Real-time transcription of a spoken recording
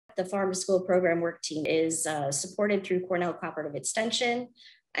The Farm to School Program Work Team is supported through Cornell Cooperative Extension,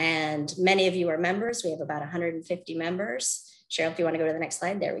 and many of you are members. We have about 150 members. Cheryl, if you want to go to the next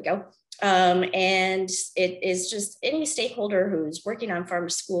slide, there we go. And it is just any stakeholder who's working on farm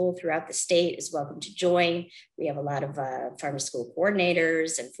to school throughout the state is welcome to join. We have a lot of farm to school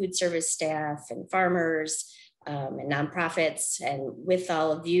coordinators and food service staff and farmers and nonprofits. And with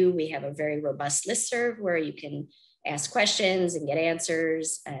all of you, we have a very robust listserv where you can ask questions and get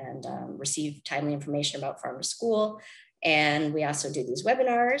answers and receive timely information about farm to school. And we also do these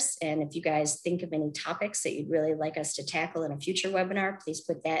webinars. And if you guys think of any topics that you'd really like us to tackle in a future webinar, please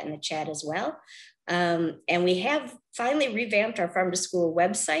put that in the chat as well. And we have finally revamped our Farm to School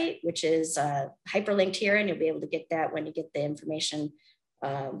website, which is hyperlinked here, and you'll be able to get that when you get the information,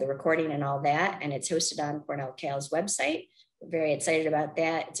 the recording and all that. And it's hosted on Cornell Cal's website. We're very excited about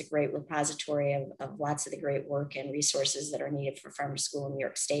that. It's a great repository of lots of the great work and resources that are needed for farm to school in New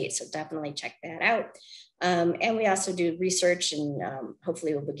York State. So definitely check that out. And we also do research, and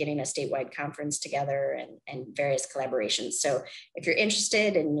hopefully we'll be getting a statewide conference together and various collaborations. So if you're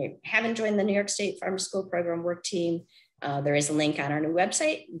interested and you haven't joined the New York State Farm to School Program Work Team, there is a link on our new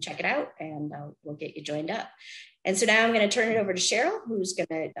website. And check it out and we'll get you joined up. And so now I'm going to turn it over to Cheryl, who's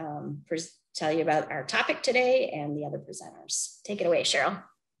going to tell you about our topic today and the other presenters. Take it away, Cheryl.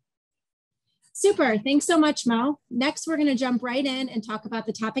 Super, thanks so much, Mo. Next, we're gonna jump right in and talk about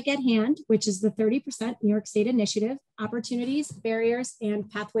the topic at hand, which is the 30% New York State Initiative, Opportunities, Barriers, and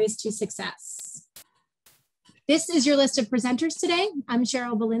Pathways to Success. This is your list of presenters today. I'm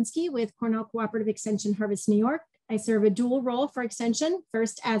Cheryl Belinsky with Cornell Cooperative Extension Harvest New York. I serve a dual role for Extension,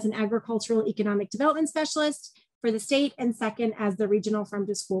 first as an agricultural economic development specialist for the state, and second as the regional farm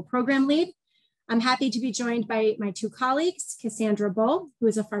to school program lead. I'm happy to be joined by my two colleagues, Cassandra Bull, who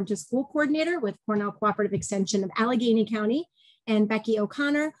is a farm to school coordinator with Cornell Cooperative Extension of Allegany County, and Becky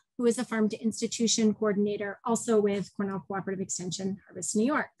O'Connor, who is a farm to institution coordinator, also with Cornell Cooperative Extension Harvest New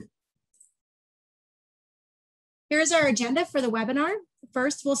York. Here's our agenda for the webinar.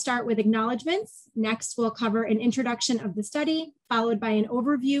 First, we'll start with acknowledgements. Next, we'll cover an introduction of the study, followed by an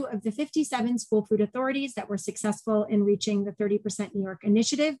overview of the 57 school food authorities that were successful in reaching the 30% New York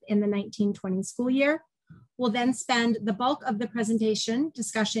initiative in the 1920 school year. We'll then spend the bulk of the presentation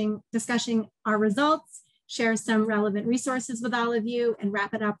discussing our results, share some relevant resources with all of you, and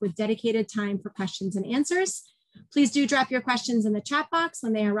wrap it up with dedicated time for questions and answers. Please do drop your questions in the chat box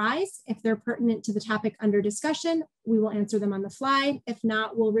when they arise. If they're pertinent to the topic under discussion, we will answer them on the fly. If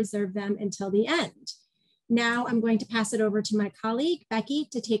not, we'll reserve them until the end. Now I'm going to pass it over to my colleague, Becky,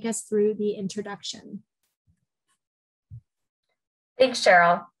 to take us through the introduction. Thanks,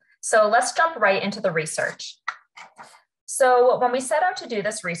 Cheryl. So let's jump right into the research. So when we set out to do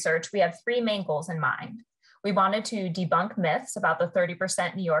this research, we had three main goals in mind. We wanted to debunk myths about the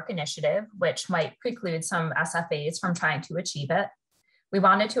 30% New York initiative, which might preclude some SFAs from trying to achieve it. We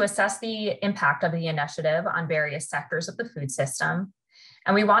wanted to assess the impact of the initiative on various sectors of the food system.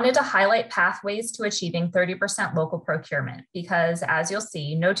 And we wanted to highlight pathways to achieving 30% local procurement, because as you'll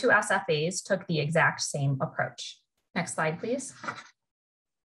see, no two SFAs took the exact same approach. Next slide, please.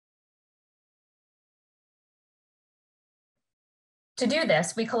 To do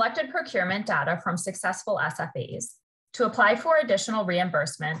this, we collected procurement data from successful SFAs. To apply for additional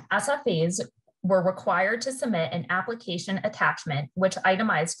reimbursement, SFAs were required to submit an application attachment which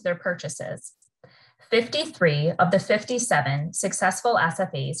itemized their purchases. 53 of the 57 successful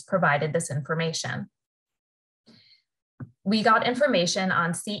SFAs provided this information. We got information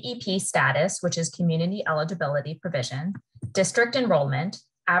on CEP status, which is community eligibility provision, district enrollment,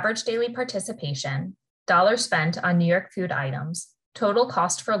 average daily participation, dollars spent on New York food items, total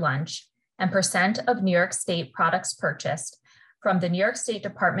cost for lunch, and percent of New York State products purchased from the New York State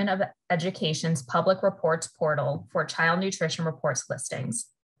Department of Education's Public Reports portal for child nutrition reports listings.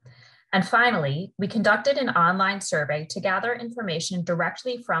 And finally, we conducted an online survey to gather information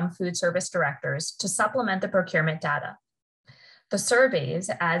directly from food service directors to supplement the procurement data. The surveys,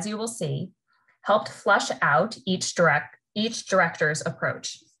 as you will see, helped flush out each director's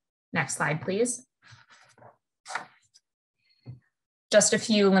approach. Next slide, please. Just a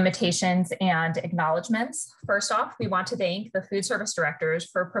few limitations and acknowledgements. First off, we want to thank the food service directors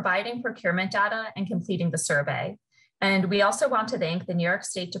for providing procurement data and completing the survey. And we also want to thank the New York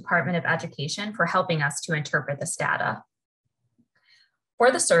State Department of Education for helping us to interpret this data. For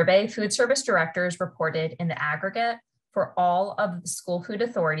the survey, food service directors reported in the aggregate for all of the school food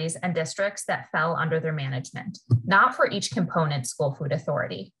authorities and districts that fell under their management, not for each component school food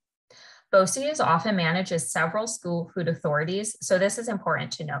authority. BOCES often manages several school food authorities, so this is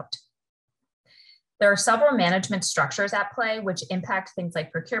important to note. There are several management structures at play which impact things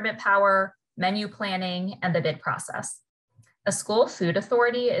like procurement power, menu planning, and the bid process. A school food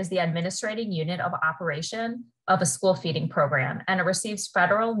authority is the administrating unit of operation of a school feeding program, and it receives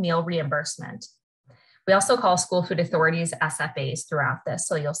federal meal reimbursement. We also call school food authorities SFAs throughout this,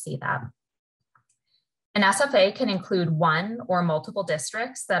 so you'll see that. An SFA can include one or multiple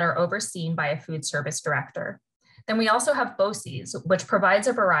districts that are overseen by a food service director. Then we also have BOCES, which provides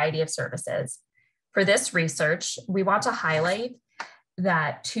a variety of services. For this research, we want to highlight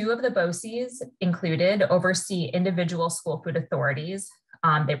that 2 of the BOCES included oversee individual school food authorities.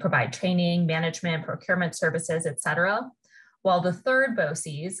 They provide training, management, procurement services, et cetera, while the 3rd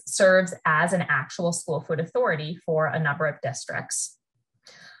BOCES serves as an actual school food authority for a number of districts.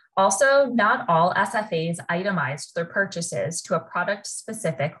 Also, not all SFAs itemized their purchases to a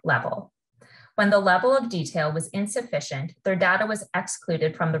product-specific level. When the level of detail was insufficient, their data was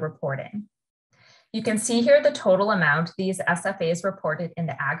excluded from the reporting. You can see here the total amount these SFAs reported in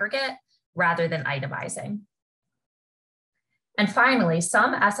the aggregate rather than itemizing. And finally,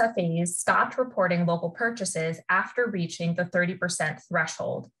 some SFAs stopped reporting local purchases after reaching the 30%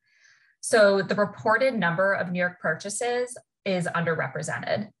 threshold. So the reported number of New York purchases is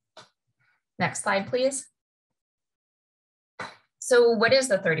underrepresented. Next slide, please. So what is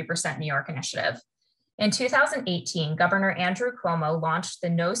the 30% New York initiative? In 2018, Governor Andrew Cuomo launched the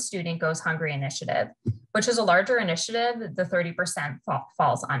No Student Goes Hungry initiative, which is a larger initiative the 30%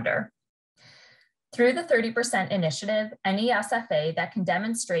 falls under. Through the 30% initiative, any SFA that can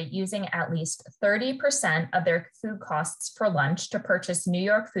demonstrate using at least 30% of their food costs for lunch to purchase New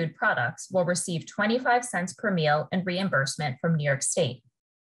York food products will receive 25 cents per meal in reimbursement from New York State.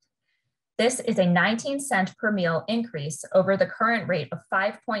 This is a 19-cent per meal increase over the current rate of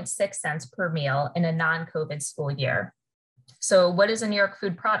 5.6 cents per meal in a non-COVID school year. So what is a New York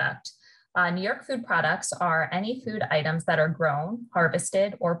food product? New York food products are any food items that are grown,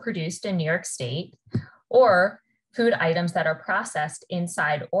 harvested, or produced in New York State, or food items that are processed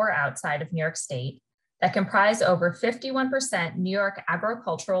inside or outside of New York State that comprise over 51% New York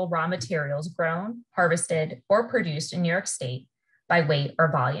agricultural raw materials grown, harvested, or produced in New York State by weight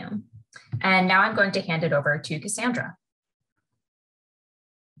or volume. And now I'm going to hand it over to Cassandra.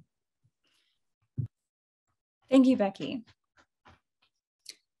 Thank you, Becky.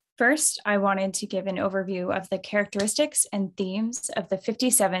 First, I wanted to give an overview of the characteristics and themes of the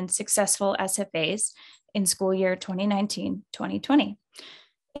 57 successful SFAs in school year 2019-2020.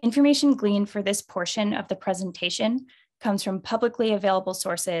 Information gleaned for this portion of the presentation comes from publicly available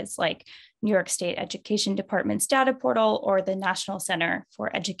sources like New York State Education Department's data portal or the National Center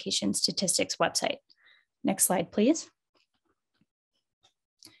for Education Statistics website. Next slide, please.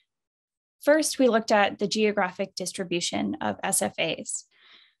 First, we looked at the geographic distribution of SFAs.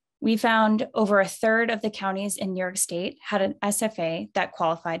 We found over a third of the counties in New York State had an SFA that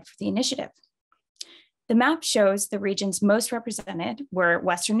qualified for the initiative. The map shows the regions most represented were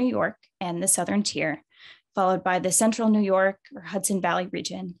Western New York and the Southern Tier, followed by the Central New York or Hudson Valley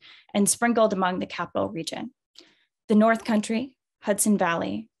region, and sprinkled among the Capital region. The North Country, Hudson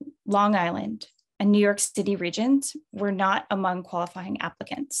Valley, Long Island, and New York City regions were not among qualifying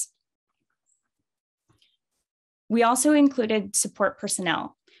applicants. We also included support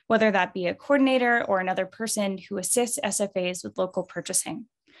personnel, whether that be a coordinator or another person who assists SFAs with local purchasing.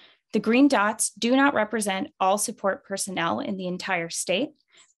 The green dots do not represent all support personnel in the entire state,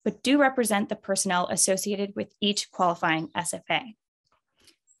 but do represent the personnel associated with each qualifying SFA.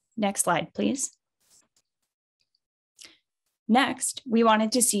 Next slide, please. Next, we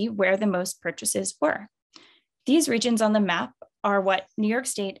wanted to see where the most purchases were. These regions on the map are what New York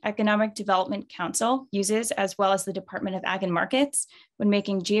State Economic Development Council uses, as well as the Department of Ag and Markets, when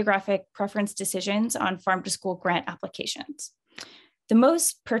making geographic preference decisions on farm-to-school grant applications. The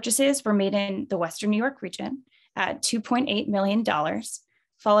most purchases were made in the Western New York region at $2.8 million,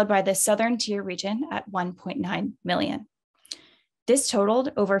 followed by the Southern Tier region at $1.9 million. This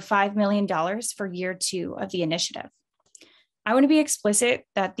totaled over $5 million for year 2 of the initiative. I want to be explicit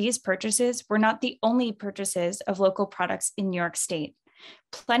that these purchases were not the only purchases of local products in New York State.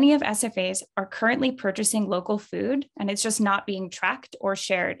 Plenty of SFAs are currently purchasing local food, and it's just not being tracked or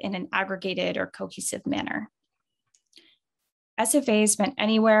shared in an aggregated or cohesive manner. SFAs spent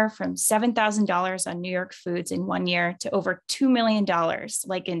anywhere from $7,000 on New York foods in 1 year to over $2 million,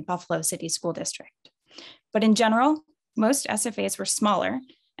 like in Buffalo City School District. But in general, most SFAs were smaller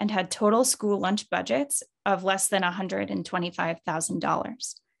and had total school lunch budgets of less than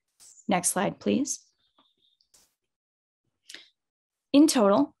 $125,000. Next slide, please. In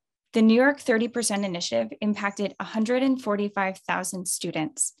total, The New York 30% initiative impacted 145,000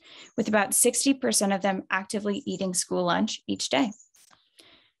 students, with about 60% of them actively eating school lunch each day.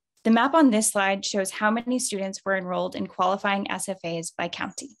 The map on this slide shows how many students were enrolled in qualifying SFAs by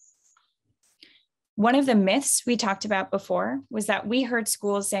county. One of the myths we talked about before was that we heard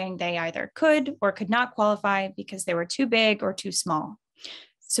schools saying they either could or could not qualify because they were too big or too small.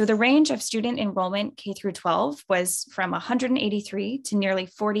 So the range of student enrollment K through 12 was from 183 to nearly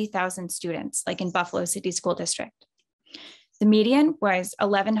 40,000 students, like in Buffalo City School District. The median was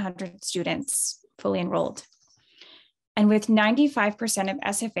 1,100 students fully enrolled. And with 95% of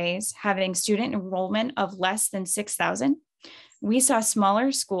SFAs having student enrollment of less than 6,000, we saw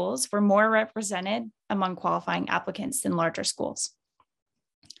smaller schools were more represented among qualifying applicants than larger schools.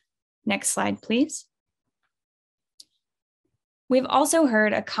 Next slide, please. We've also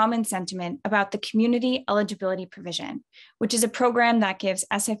heard a common sentiment about the community eligibility provision, which is a program that gives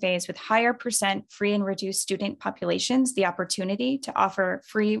SFAs with higher % free and reduced student populations the opportunity to offer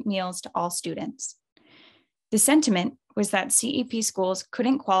free meals to all students. The sentiment was that CEP schools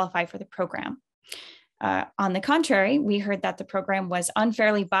couldn't qualify for the program. On the contrary, we heard that the program was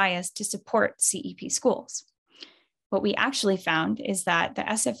unfairly biased to support CEP schools. What we actually found is that the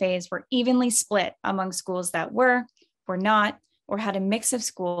SFAs were evenly split among schools that were not, or had a mix of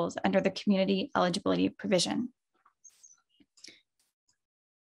schools under the community eligibility provision.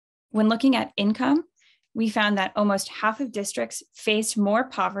 When looking at income, we found that almost half of districts faced more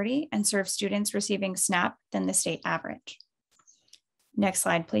poverty and served students receiving SNAP than the state average. Next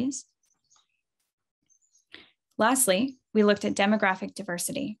slide, please. Lastly, we looked at demographic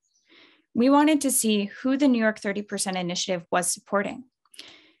diversity. We wanted to see who the New York 30% initiative was supporting.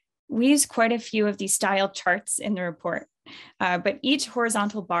 We used quite a few of these style charts in the report, but each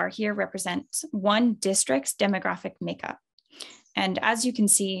horizontal bar here represents one district's demographic makeup. And as you can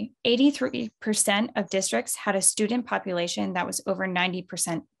see, 83% of districts had a student population that was over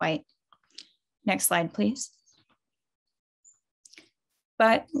 90% white. Next slide, please.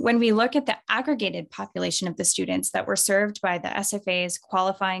 But when we look at the aggregated population of the students that were served by the SFAs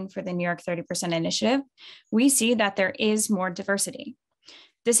qualifying for the New York 30% initiative, we see that there is more diversity.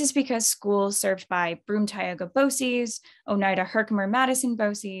 This is because schools served by Broome Tioga BOCES, Oneida Herkimer Madison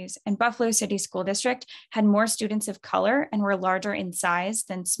BOCES, and Buffalo City School District had more students of color and were larger in size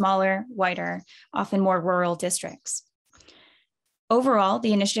than smaller, whiter, often more rural districts. Overall,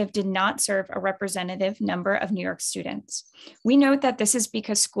 the initiative did not serve a representative number of New York students. We note that this is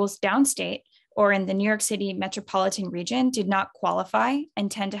because schools downstate or in the New York City metropolitan region did not qualify and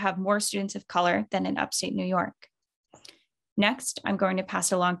tend to have more students of color than in upstate New York. Next, I'm going to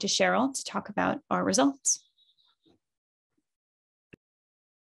pass it along to Cheryl to talk about our results.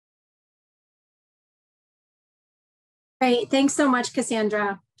 Great, thanks so much,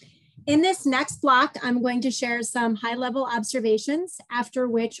 Cassandra. In this next block, I'm going to share some high-level observations, after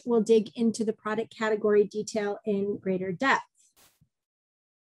which we'll dig into the product category detail in greater depth.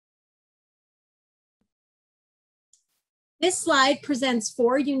 This slide presents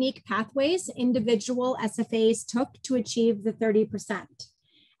 4 unique pathways individual SFAs took to achieve the 30%.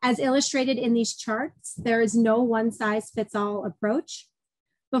 As illustrated in these charts, there is no one-size-fits-all approach.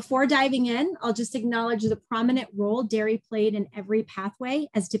 Before diving in, I'll just acknowledge the prominent role dairy played in every pathway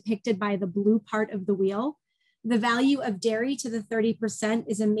as depicted by the blue part of the wheel. The value of dairy to the 30%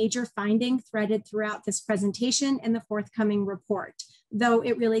 is a major finding threaded throughout this presentation and the forthcoming report, though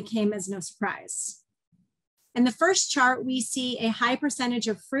it really came as no surprise. In the first chart, we see a high percentage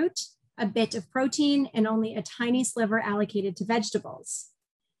of fruit, a bit of protein, and only a tiny sliver allocated to vegetables.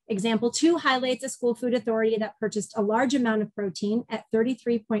 Example 2 highlights a school food authority that purchased a large amount of protein at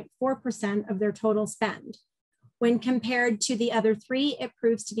 33.4% of their total spend. When compared to the other 3, it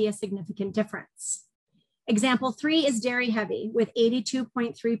proves to be a significant difference. Example 3 is dairy heavy, with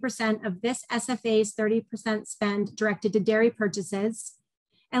 82.3% of this SFA's 30% spend directed to dairy purchases,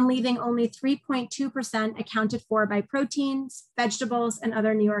 and leaving only 3.2% accounted for by proteins, vegetables, and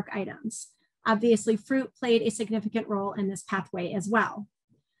other New York items. Obviously, fruit played a significant role in this pathway as well.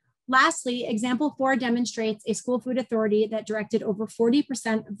 Lastly, example 4 demonstrates a school food authority that directed over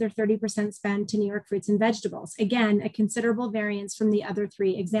 40% of their 30% spend to New York fruits and vegetables. Again, a considerable variance from the other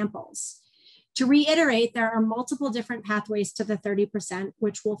 3 examples. To reiterate, there are multiple different pathways to the 30%,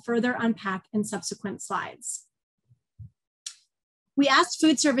 which we'll further unpack in subsequent slides. We asked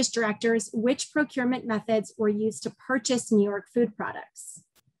food service directors which procurement methods were used to purchase New York food products.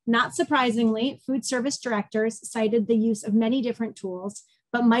 Not surprisingly, food service directors cited the use of many different tools,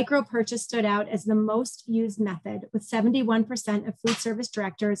 but micro purchase stood out as the most used method, with 71% of food service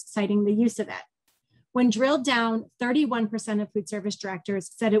directors citing the use of it. When drilled down, 31% of food service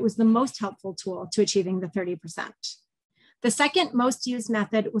directors said it was the most helpful tool to achieving the 30%. The second most used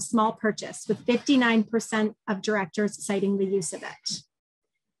method was small purchase, with 59% of directors citing the use of it.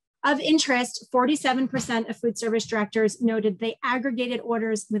 Of interest, 47% of food service directors noted they aggregated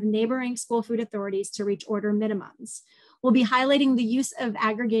orders with neighboring school food authorities to reach order minimums. We'll be highlighting the use of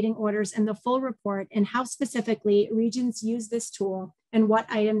aggregating orders in the full report and how specifically regions use this tool and what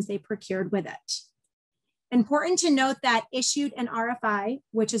items they procured with it. Important to note that issued an RFI,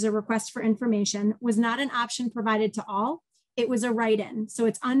 which is a request for information, was not an option provided to all. It was a write-in, so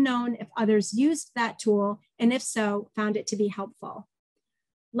it's unknown if others used that tool, and if so, found it to be helpful.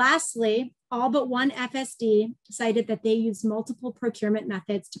 Lastly, all but one FSD cited that they used multiple procurement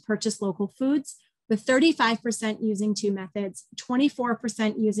methods to purchase local foods, with 35% using 2 methods,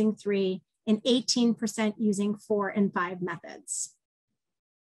 24% using 3, and 18% using 4 and 5 methods.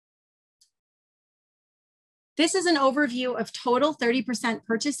 This is an overview of total 30%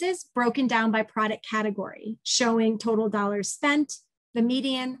 purchases broken down by product category, showing total dollars spent, the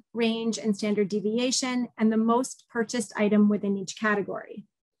median, range, and standard deviation, and the most purchased item within each category.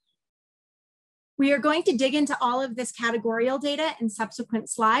 We are going to dig into all of this categorical data in subsequent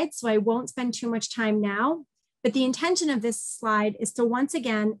slides, so I won't spend too much time now, but the intention of this slide is to once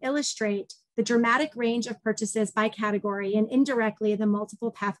again illustrate the dramatic range of purchases by category and indirectly the multiple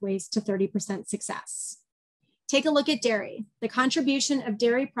pathways to 30% success. Take a look at dairy. The contribution of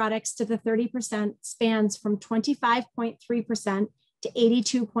dairy products to the 30% spans from 25.3% to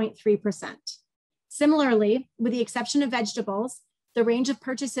 82.3%. Similarly, with the exception of vegetables, the range of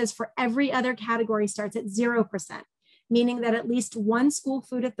purchases for every other category starts at 0%, meaning that at least one school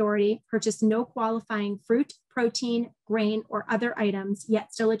food authority purchased no qualifying fruit, protein, grain, or other items,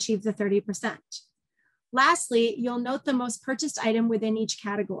 yet still achieved the 30%. Lastly, you'll note the most purchased item within each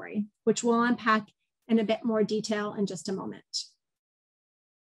category, which we'll unpack in a bit more detail in just a moment.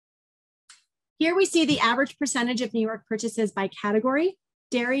 Here we see the average percentage of New York purchases by category.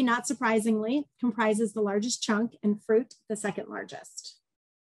 Dairy, not surprisingly, comprises the largest chunk, and fruit, the second largest.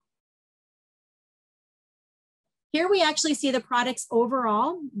 Here we actually see the products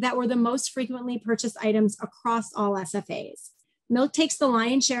overall that were the most frequently purchased items across all SFAs. Milk takes the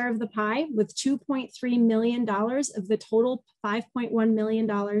lion's share of the pie with $2.3 million of the total $5.1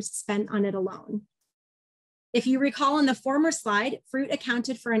 million spent on it alone. If you recall in the former slide, fruit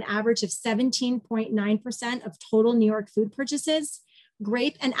accounted for an average of 17.9% of total New York food purchases.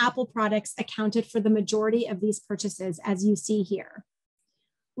 Grape and apple products accounted for the majority of these purchases, as you see here.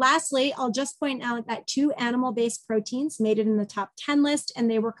 Lastly, I'll just point out that 2 animal-based proteins made it in the top 10 list, and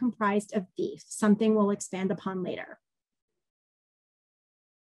they were comprised of beef, something we'll expand upon later.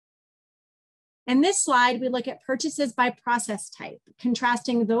 In this slide, we look at purchases by process type,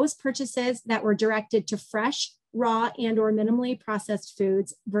 contrasting those purchases that were directed to fresh, raw, and/or minimally processed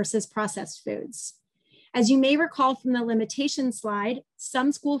foods versus processed foods. As you may recall from the limitation slide,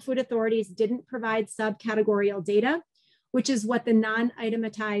 some school food authorities didn't provide subcategorial data, which is what the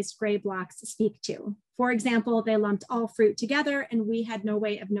non-itematized gray blocks speak to. For example, they lumped all fruit together and we had no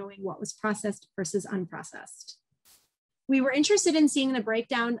way of knowing what was processed versus unprocessed. We were interested in seeing the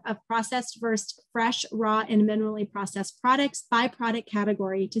breakdown of processed versus fresh, raw, and minimally processed products by product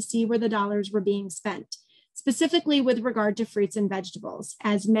category to see where the dollars were being spent, specifically with regard to fruits and vegetables,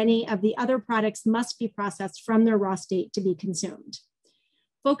 as many of the other products must be processed from their raw state to be consumed.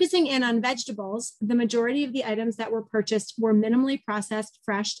 Focusing in on vegetables, the majority of the items that were purchased were minimally processed,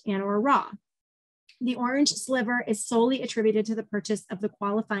 fresh, and/or raw. The orange sliver is solely attributed to the purchase of the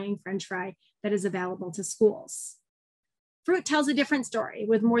qualifying French fry that is available to schools. Fruit tells a different story,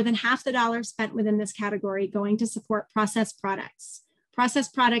 with more than half the dollars spent within this category going to support processed products.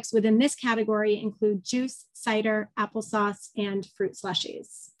 Processed products within this category include juice, cider, applesauce, and fruit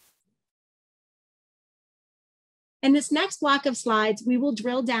slushies. In this next block of slides, we will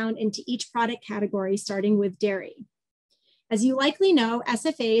drill down into each product category, starting with dairy. As you likely know,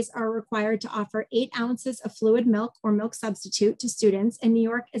 SFAs are required to offer 8 ounces of fluid milk or milk substitute to students, and New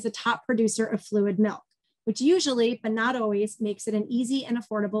York is a top producer of fluid milk, which usually, but not always, makes it an easy and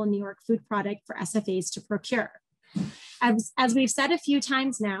affordable New York food product for SFAs to procure. As we've said a few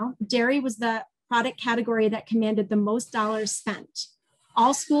times now, dairy was the product category that commanded the most dollars spent.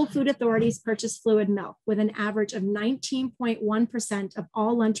 All school food authorities purchase fluid milk, with an average of 19.1% of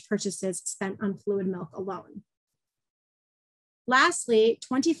all lunch purchases spent on fluid milk alone. Lastly,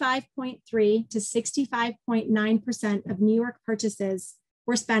 25.3 to 65.9% of New York purchases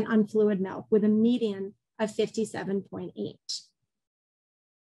were spent on fluid milk, with a median of 57.8.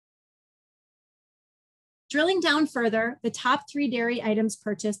 Drilling down further, the top 3 dairy items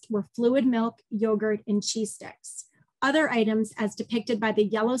purchased were fluid milk, yogurt, and cheese sticks. Other items, as depicted by the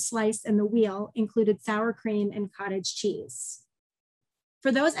yellow slice in the wheel, included sour cream and cottage cheese.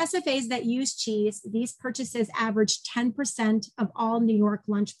 For those SFAs that use cheese, these purchases averaged 10% of all New York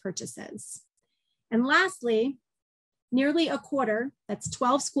lunch purchases. And lastly, nearly a quarter, that's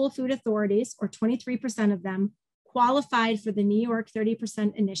 12 school food authorities, or 23% of them, qualified for the New York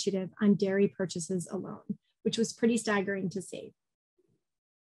 30% initiative on dairy purchases alone, which was pretty staggering to see.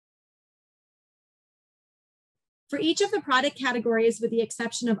 For each of the product categories, with the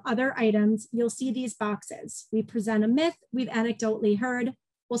exception of other items, you'll see these boxes. We present a myth we've anecdotally heard,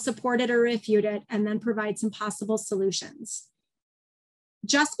 we'll support it or refute it, and then provide some possible solutions.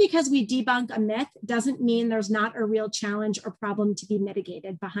 Just because we debunk a myth doesn't mean there's not a real challenge or problem to be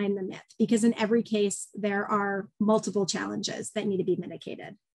mitigated behind the myth, because in every case, there are multiple challenges that need to be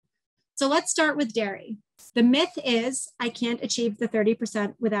mitigated. So let's start with dairy. The myth is, I can't achieve the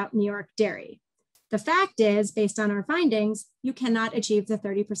 30% without New York dairy. The fact is, based on our findings, you cannot achieve the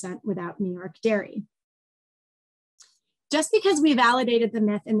 30% without New York dairy. Just because we validated the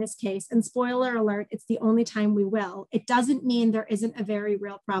myth in this case, and spoiler alert, it's the only time we will, it doesn't mean there isn't a very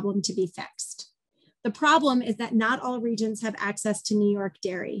real problem to be fixed. The problem is that not all regions have access to New York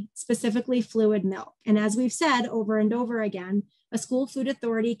dairy, specifically fluid milk. And as we've said over and over again, a school food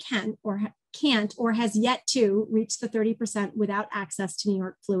authority can't or has yet to reach the 30% without access to New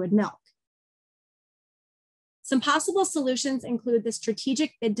York fluid milk. Some possible solutions include the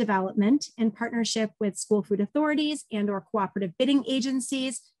strategic bid development in partnership with school food authorities and/or cooperative bidding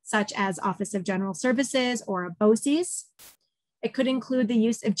agencies, such as Office of General Services or BOCES. It could include the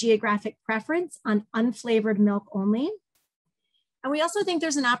use of geographic preference on unflavored milk only. And we also think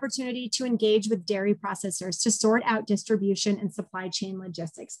there's an opportunity to engage with dairy processors to sort out distribution and supply chain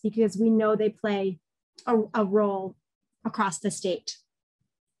logistics, because we know they play a role across the state.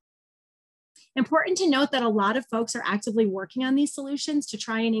 Important to note that a lot of folks are actively working on these solutions to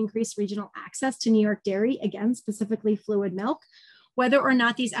try and increase regional access to New York dairy, again, specifically fluid milk. Whether or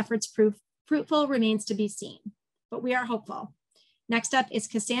not these efforts prove fruitful remains to be seen, but we are hopeful. Next up is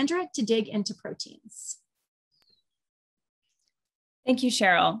Cassandra to dig into proteins. Thank you,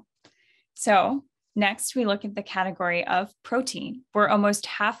 Cheryl. So next, we look at the category of protein, where almost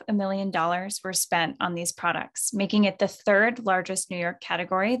 $500,000 were spent on these products, making it the 3rd largest New York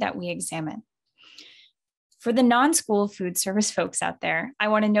category that we examine. For the non-school food service folks out there, I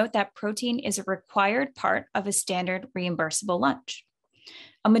want to note that protein is a required part of a standard reimbursable lunch.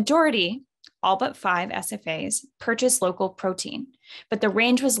 A majority, all but 5 SFAs, purchase local protein, but the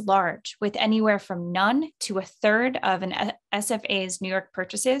range was large, with anywhere from none to 1/3 of an SFA's New York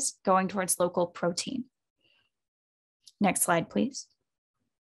purchases going towards local protein. Next slide, please.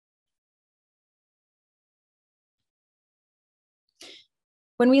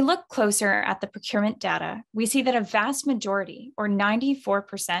 When we look closer at the procurement data, we see that a vast majority, or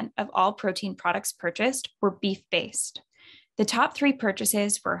 94% of all protein products purchased, were beef-based. The top 3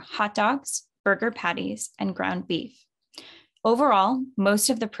 purchases were hot dogs, burger patties, and ground beef. Overall, most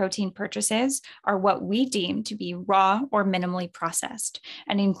of the protein purchases are what we deem to be raw or minimally processed,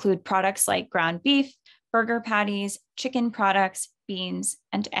 and include products like ground beef, burger patties, chicken products, beans,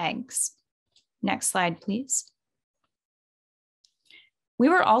 and eggs. Next slide, please. We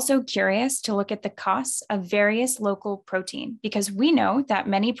were also curious to look at the costs of various local protein, because we know that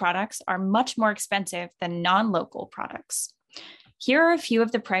many products are much more expensive than non-local products. Here are a few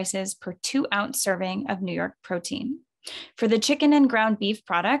of the prices per 2-ounce serving of New York protein. For the chicken and ground beef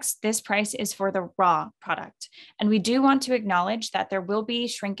products, this price is for the raw product. And we do want to acknowledge that there will be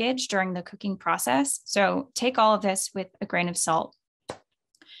shrinkage during the cooking process, so take all of this with a grain of salt.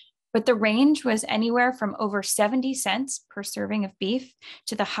 But the range was anywhere from over 70 cents per serving of beef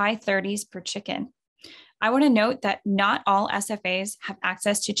to the high 30s per chicken. I want to note that not all SFAs have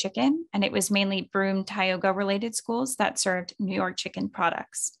access to chicken, and it was mainly Broome, Tioga related schools that served New York chicken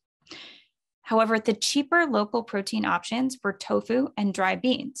products. However, the cheaper local protein options were tofu and dry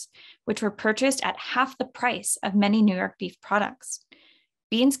beans, which were purchased at half the price of many New York beef products.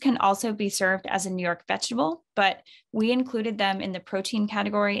 Beans can also be served as a New York vegetable, but we included them in the protein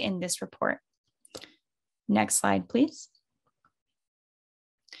category in this report. Next slide, please.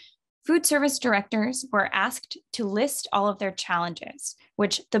 Food service directors were asked to list all of their challenges,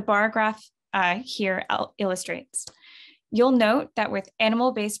 which the bar graph here illustrates. You'll note that with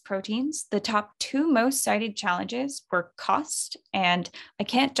animal-based proteins, the top 2 most cited challenges were cost and I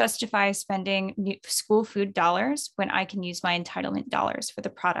can't justify spending school food dollars when I can use my entitlement dollars for the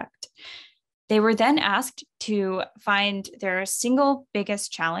product. They were then asked to find their single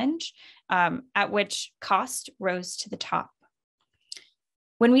biggest challenge at which cost rose to the top.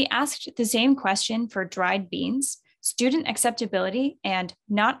 When we asked the same question for dried beans, student acceptability and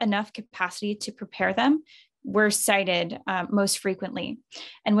not enough capacity to prepare them were cited most frequently.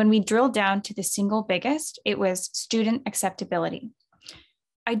 And when we drilled down to the single biggest, it was student acceptability.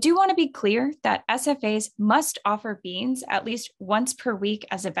 I do want to be clear that SFAs must offer beans at least once per week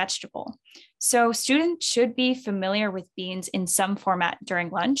as a vegetable. So students should be familiar with beans in some format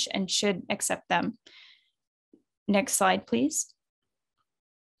during lunch and should accept them. Next slide, please.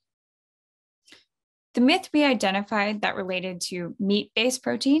 The myth we identified that related to meat-based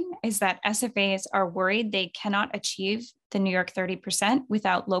protein is that SFAs are worried they cannot achieve the New York 30%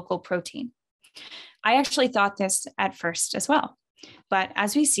 without local protein. I actually thought this at first as well. But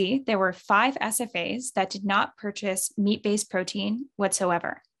as we see, there were 5 SFAs that did not purchase meat-based protein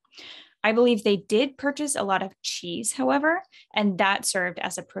whatsoever. I believe they did purchase a lot of cheese, however, and that served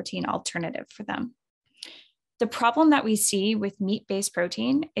as a protein alternative for them. The problem that we see with meat-based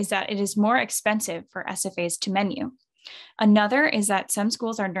protein is that it is more expensive for SFAs to menu. Another is that some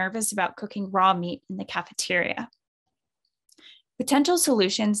schools are nervous about cooking raw meat in the cafeteria. Potential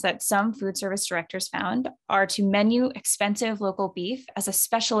solutions that some food service directors found are to menu expensive local beef as a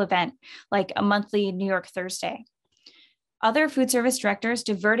special event, like a monthly New York Thursday. Other food service directors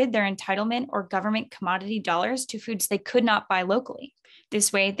diverted their entitlement or government commodity dollars to foods they could not buy locally.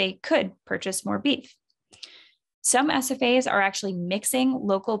 This way, they could purchase more beef. Some SFAs are actually mixing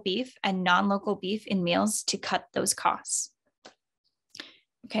local beef and non-local beef in meals to cut those costs.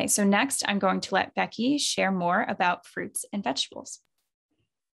 Okay, so next I'm going to let Becky share more about fruits and vegetables.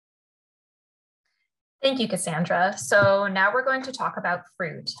 Thank you, Cassandra. So now we're going to talk about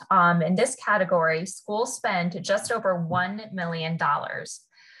fruit. In this category, schools spend just over $1 million.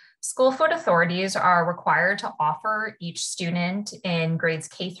 School food authorities are required to offer each student in grades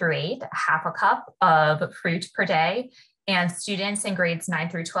K through 8 half a cup of fruit per day, and students in grades 9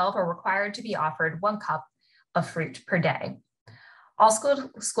 through 12 are required to be offered 1 cup of fruit per day. All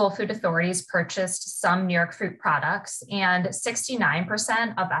school food authorities purchased some New York fruit products, and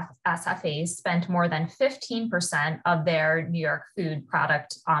 69% of SFAs spent more than 15% of their New York food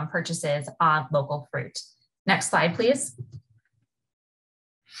product purchases on local fruit. Next slide, please.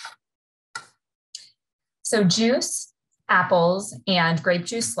 So juice, apples, and grape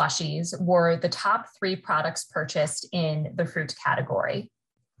juice slushies were the top 3 products purchased in the fruit category.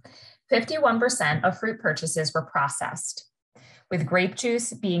 51% of fruit purchases were processed, with grape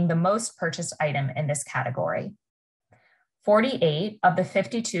juice being the most purchased item in this category. 48 of the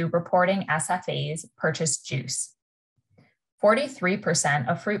 52 reporting SFAs purchased juice. 43%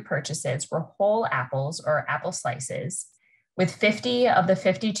 of fruit purchases were whole apples or apple slices, with 50 of the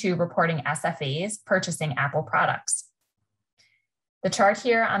 52 reporting SFAs purchasing apple products. The chart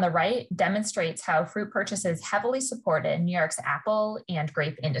here on the right demonstrates how fruit purchases heavily supported New York's apple and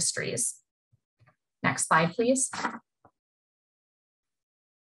grape industries. Next slide, please.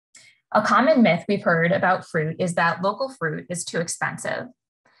 A common myth we've heard about fruit is that local fruit is too expensive.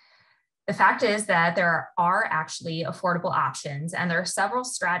 The fact is that there are actually affordable options, and there are several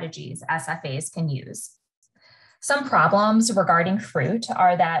strategies SFAs can use. Some problems regarding fruit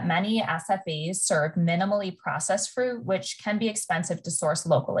are that many SFAs serve minimally processed fruit, which can be expensive to source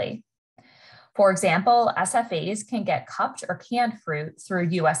locally. For example, SFAs can get cupped or canned fruit through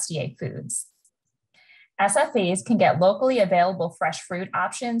USDA foods. SFAs can get locally available fresh fruit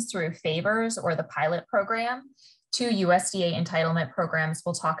options through favors or the pilot program, 2 USDA entitlement programs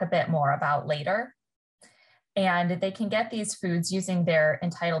we'll talk a bit more about later. And they can get these foods using their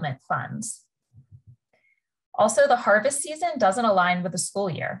entitlement funds. Also, the harvest season doesn't align with the school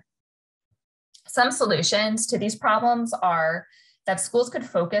year. Some solutions to these problems are that schools could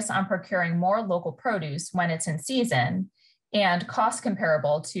focus on procuring more local produce when it's in season and cost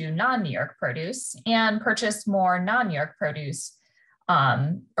comparable to non-New York produce, and purchase more non-New York produce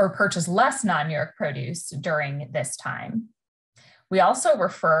or purchase less non-New York produce during this time. We also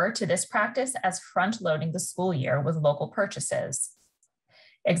refer to this practice as front-loading the school year with local purchases.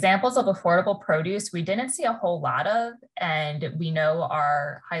 Examples of affordable produce we didn't see a whole lot of, and we know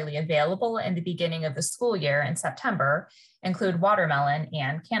are highly available in the beginning of the school year in September, include watermelon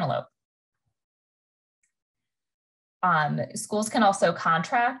and cantaloupe. Schools can also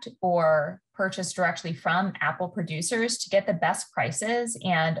contract or purchase directly from apple producers to get the best prices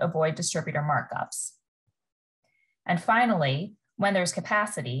and avoid distributor markups. And finally, when there's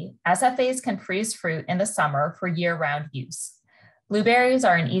capacity, SFAs can freeze fruit in the summer for year-round use. Blueberries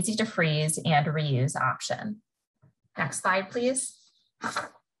are an easy to freeze and reuse option. Next slide, please.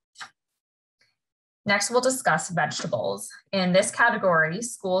 Next, we'll discuss vegetables. In this category,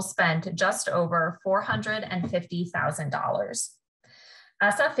 schools spent just over $450,000.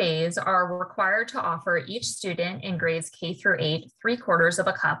 SFAs are required to offer each student in grades K through 8 3/4 of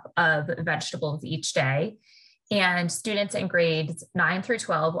a cup of vegetables each day. And students in grades 9 through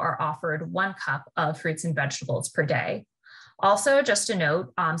 12 are offered 1 cup of fruits and vegetables per day. Also, just a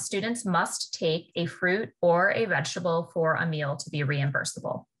note, students must take a fruit or a vegetable for a meal to be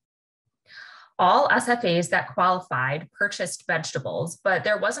reimbursable. All SFAs that qualified purchased vegetables, but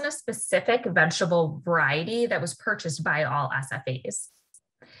there wasn't a specific vegetable variety that was purchased by all SFAs.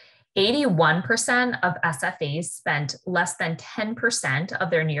 81% of SFAs spent less than 10%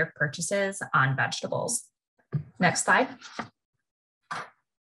 of their New York purchases on vegetables. Next slide.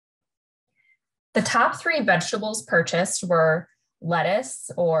 The top 3 vegetables purchased were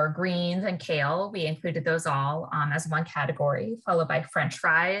lettuce or greens and kale. We included those all as one category, followed by French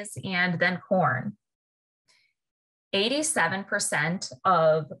fries and then corn. 87%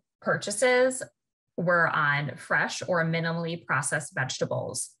 of purchases were on fresh or minimally processed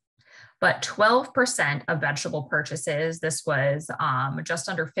vegetables. But 12% of vegetable purchases, this was just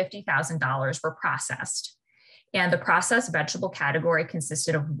under $50,000, were processed. And the processed vegetable category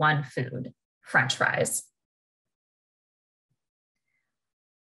consisted of 1 food, French fries.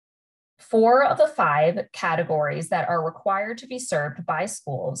 4 of the 5 categories that are required to be served by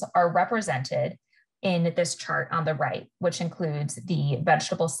schools are represented in this chart on the right, which includes the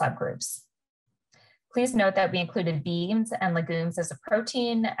vegetable subgroups. Please note that we included beans and legumes as a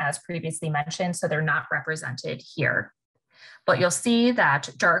protein, as previously mentioned, so they're not represented here. But you'll see that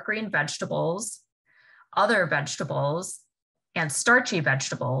dark green vegetables, other vegetables, and starchy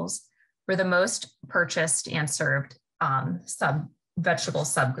vegetables were the most purchased and served vegetable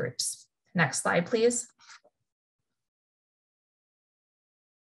subgroups. Next slide, please.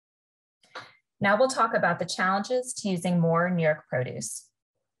 Now we'll talk about the challenges to using more New York produce.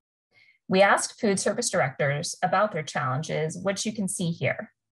 We asked food service directors about their challenges, which you can see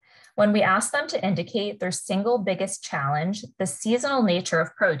here. When we asked them to indicate their single biggest challenge, the seasonal nature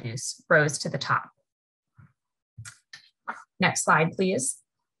of produce rose to the top. Next slide, please.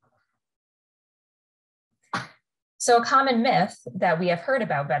 So a common myth that we have heard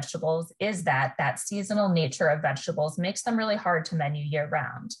about vegetables is that seasonal nature of vegetables makes them really hard to menu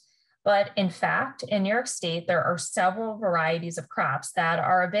year-round. But in fact, in New York State, there are several varieties of crops that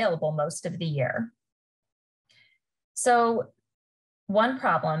are available most of the year. So one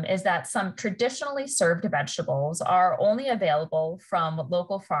problem is that some traditionally served vegetables are only available from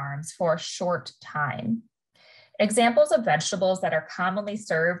local farms for a short time. Examples of vegetables that are commonly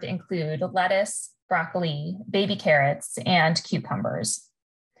served include lettuce, broccoli, baby carrots, and cucumbers.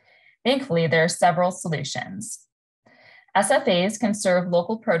 Thankfully, there are several solutions. SFAs can serve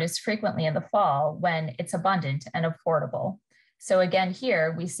local produce frequently in the fall when it's abundant and affordable. So again,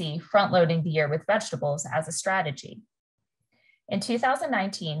 here we see front-loading the year with vegetables as a strategy. In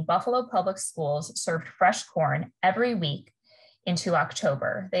 2019, Buffalo Public Schools served fresh corn every week into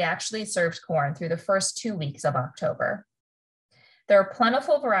October. They actually served corn through the first 2 weeks of October. There are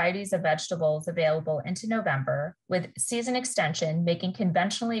plentiful varieties of vegetables available into November, with season extension making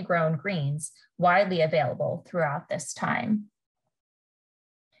conventionally grown greens widely available throughout this time.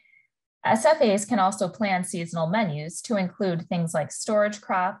 SFAs can also plan seasonal menus to include things like storage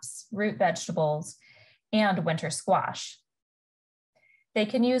crops, root vegetables, and winter squash. They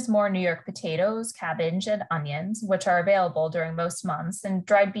can use more New York potatoes, cabbage, and onions, which are available during most months, and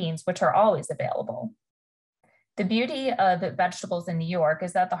dried beans, which are always available. The beauty of vegetables in New York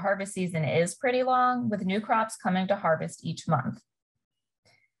is that the harvest season is pretty long, with new crops coming to harvest each month.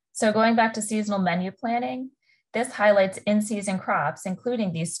 So going back to seasonal menu planning, this highlights in-season crops,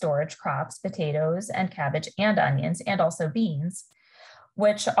 including these storage crops, potatoes and cabbage and onions, and also beans,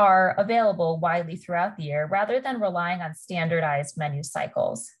 which are available widely throughout the year rather than relying on standardized menu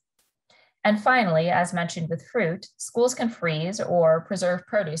cycles. And finally, as mentioned with fruit, schools can freeze or preserve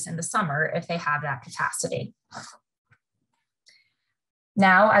produce in the summer if they have that capacity.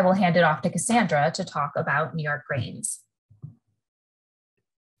 Now I will hand it off to Cassandra to talk about New York grains.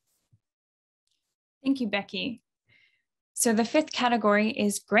 Thank you, Becky. So the 5th category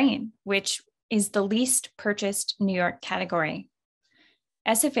is grain, which is the least purchased New York category.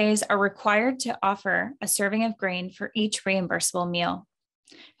 SFAs are required to offer a serving of grain for each reimbursable meal.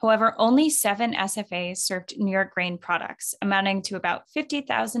 However, only 7 SFAs served New York grain products, amounting to about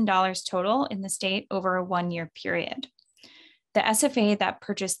 $50,000 total in the state over a 1-year period. The SFA that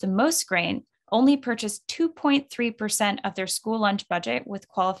purchased the most grain only purchased 2.3% of their school lunch budget with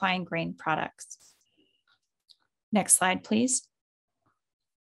qualifying grain products. Next slide, please.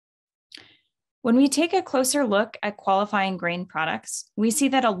 When we take a closer look at qualifying grain products, we see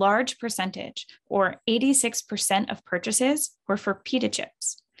that a large percentage, or 86% of purchases, were for pita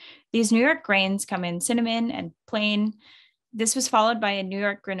chips. These New York grains come in cinnamon and plain. This was followed by a New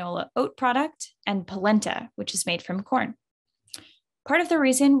York granola oat product and polenta, which is made from corn. Part of the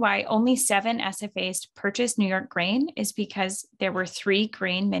reason why only 7 SFAs purchased New York grain is because there were 3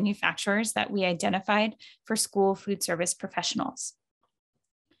 grain manufacturers that we identified for school food service professionals.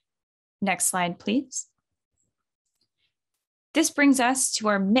 Next slide, please. This brings us to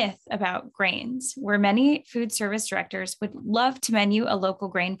our myth about grains, where many food service directors would love to menu a local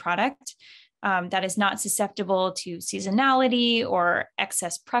grain product that is not susceptible to seasonality or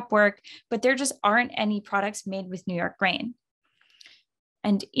excess prep work, but there just aren't any products made with New York grain.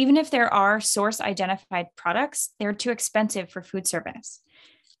 And even if there are source identified products, they're too expensive for food service.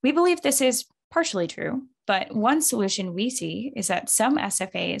 We believe this is partially true, but one solution we see is that some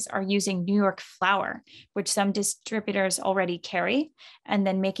SFAs are using New York flour, which some distributors already carry, and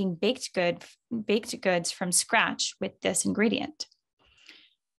then making baked goods from scratch with this ingredient.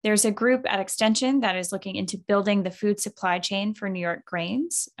 There's a group at Extension that is looking into building the food supply chain for New York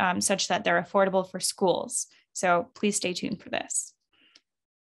grains such that they're affordable for schools. So please stay tuned for this.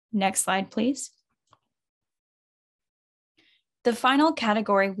 Next slide, please. The final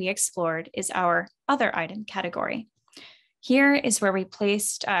category we explored is our other item category. Here is where we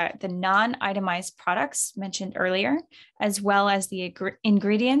placed the non-itemized products mentioned earlier, as well as the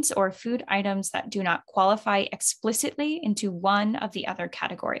ingredients or food items that do not qualify explicitly into one of the other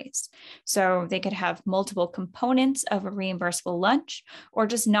categories. So they could have multiple components of a reimbursable lunch or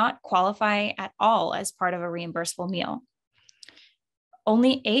just not qualify at all as part of a reimbursable meal.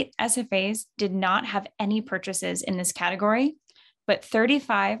 Only 8 SFAs did not have any purchases in this category, but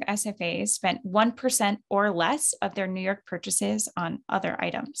 35 SFAs spent 1% or less of their New York purchases on other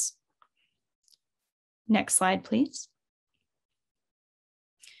items. Next slide, please.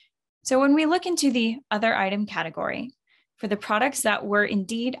 So when we look into the other item category, for the products that were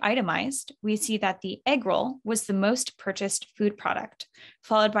indeed itemized, we see that the egg roll was the most purchased food product,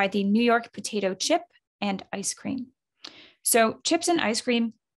 followed by the New York potato chip and ice cream. So chips and ice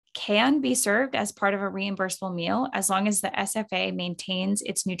cream can be served as part of a reimbursable meal as long as the SFA maintains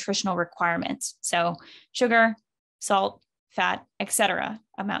its nutritional requirements. So sugar, salt, fat, etc.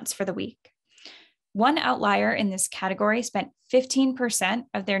 amounts for the week. One outlier in this category spent 15%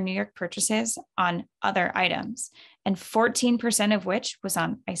 of their New York purchases on other items, and 14% of which was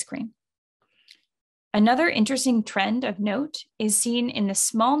on ice cream. Another interesting trend of note is seen in the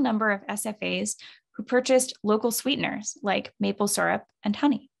small number of SFAs who purchased local sweeteners like maple syrup and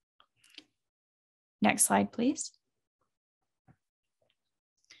honey. Next slide, please.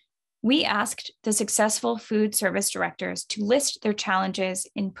 We asked the successful food service directors to list their challenges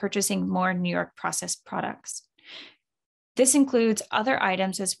in purchasing more New York processed products. This includes other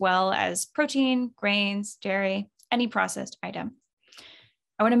items as well as protein, grains, dairy, any processed item.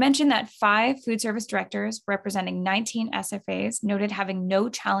 I want to mention that 5 food service directors representing 19 SFAs noted having no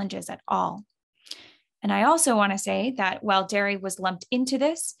challenges at all. And I also want to say that while dairy was lumped into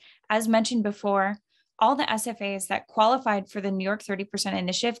this, as mentioned before, all the SFAs that qualified for the New York 30%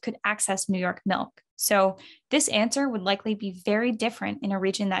 initiative could access New York milk. So this answer would likely be very different in a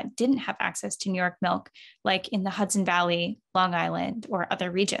region that didn't have access to New York milk, like in the Hudson Valley, Long Island, or other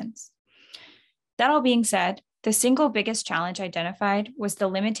regions. That all being said, the single biggest challenge identified was the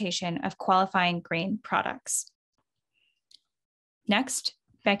limitation of qualifying grain products. Next,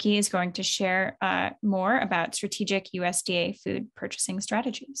 Becky is going to share more about strategic USDA food purchasing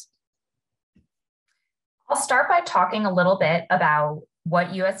strategies. I'll start by talking a little bit about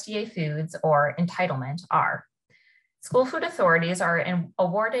what USDA foods or entitlement are. School food authorities are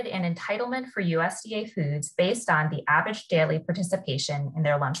awarded an entitlement for USDA foods based on the average daily participation in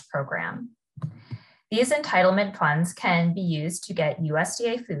their lunch program. These entitlement funds can be used to get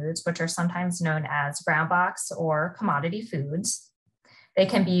USDA foods, which are sometimes known as brown box or commodity foods. They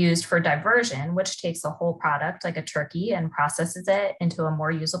can be used for diversion, which takes a whole product like a turkey and processes it into a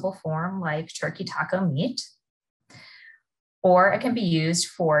more usable form like turkey taco meat. Or it can be used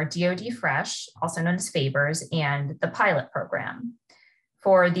for DoD Fresh, also known as Favors, and the pilot program.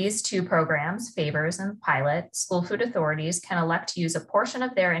 For these 2 programs, Favors and Pilot, school food authorities can elect to use a portion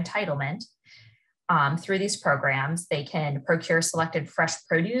of their entitlement through these programs. They can procure selected fresh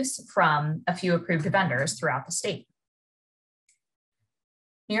produce from a few approved vendors throughout the state.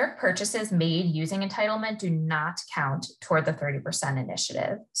 New York purchases made using entitlement do not count toward the 30%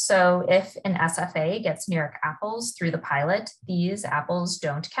 initiative. So if an SFA gets New York apples through the pilot, these apples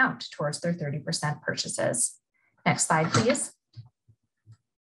don't count towards their 30% purchases. Next slide, please.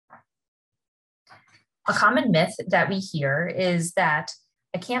 A common myth that we hear is that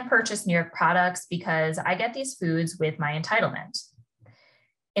I can't purchase New York products because I get these foods with my entitlement.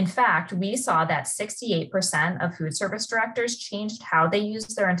 In fact, we saw that 68% of food service directors changed how they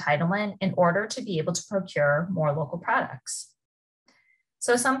used their entitlement in order to be able to procure more local products.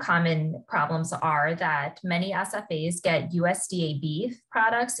 So some common problems are that many SFAs get USDA beef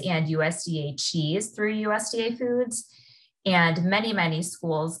products and USDA cheese through USDA foods, and many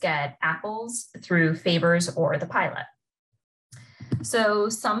schools get apples through Favors or the pilot. So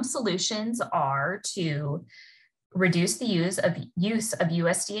some solutions are to reduce the use of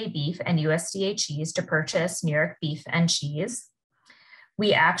USDA beef and USDA cheese to purchase New York beef and cheese.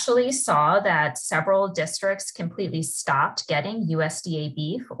 We actually saw that several districts completely stopped getting USDA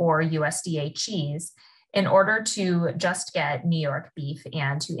beef or USDA cheese in order to just get New York beef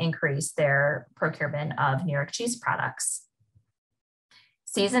and to increase their procurement of New York cheese products.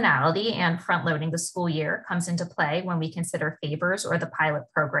 Seasonality and front-loading the school year comes into play when we consider Favors or the pilot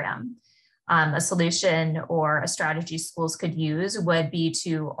program. A solution or a strategy schools could use would be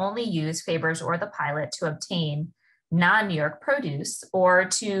to only use Favors or the pilot to obtain non-New York produce, or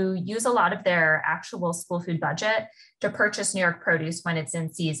to use a lot of their actual school food budget to purchase New York produce when it's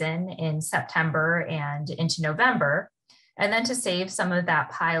in season in September and into November, and then to save some of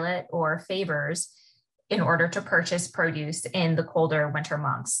that pilot or Favors in order to purchase produce in the colder winter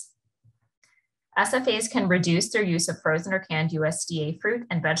months. SFAs can reduce their use of frozen or canned USDA fruit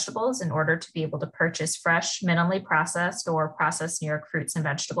and vegetables in order to be able to purchase fresh, minimally processed or processed New York fruits and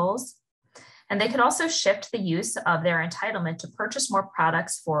vegetables. And they could also shift the use of their entitlement to purchase more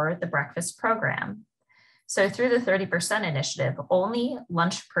products for the breakfast program. So through the 30% initiative, only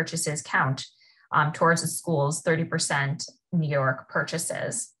lunch purchases count towards the school's 30% New York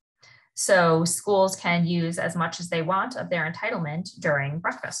purchases. So schools can use as much as they want of their entitlement during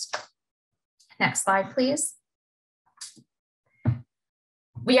breakfast. Next slide, please.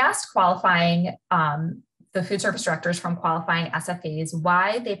 We asked qualifying, the food service directors from qualifying SFAs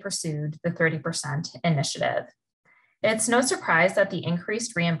why they pursued the 30% initiative. It's no surprise that the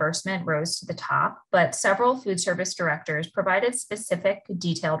increased reimbursement rose to the top, but several food service directors provided specific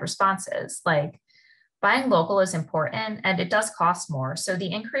detailed responses, like buying local is important and it does cost more, so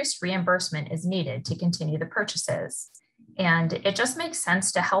the increased reimbursement is needed to continue the purchases. And it just makes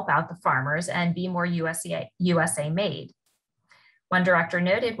sense to help out the farmers and be more USA made. One director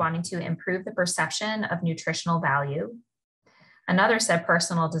noted wanting to improve the perception of nutritional value. Another said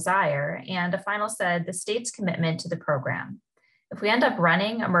personal desire, and a final said the state's commitment to the program. If we end up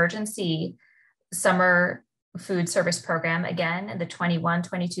running emergency summer food service program again in the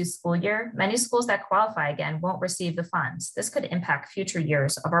 21-22 school year, many schools that qualify again won't receive the funds. This could impact future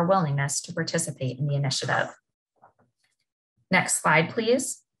years of our willingness to participate in the initiative. Next slide,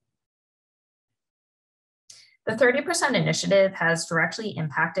 please. The 30% initiative has directly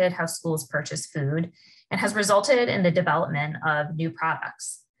impacted how schools purchase food and has resulted in the development of new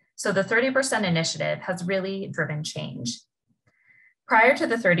products. So the 30% initiative has really driven change. Prior to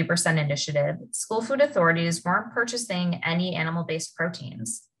the 30% initiative, school food authorities weren't purchasing any animal-based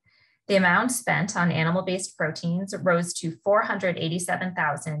proteins. The amount spent on animal-based proteins rose to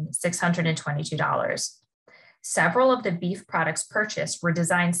 $487,622. Several of the beef products purchased were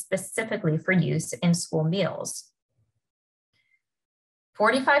designed specifically for use in school meals.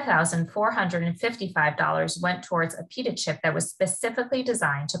 $45,455 went towards a pita chip that was specifically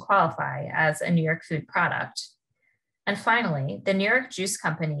designed to qualify as a New York food product. And finally, the New York Juice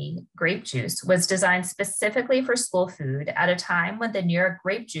Company grape juice was designed specifically for school food at a time when the New York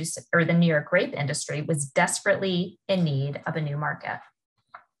grape juice or the New York grape industry was desperately in need of a new market.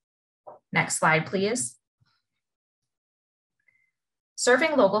 Next slide, please.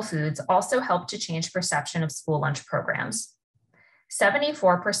 Serving local foods also helped to change perception of school lunch programs.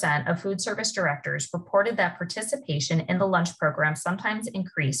 74% of food service directors reported that participation in the lunch program sometimes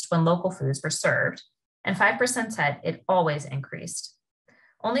increased when local foods were served, and 5% said it always increased.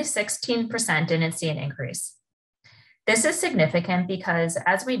 Only 16% didn't see an increase. This is significant because,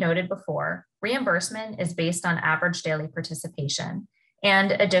 as we noted before, reimbursement is based on average daily participation.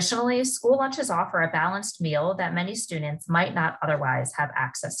 And additionally, school lunches offer a balanced meal that many students might not otherwise have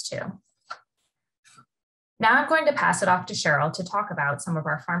access to. Now I'm going to pass it off to Cheryl to talk about some of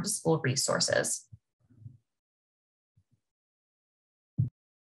our farm to school resources.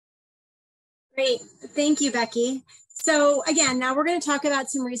 Great, thank you, Becky. So again, now we're going to talk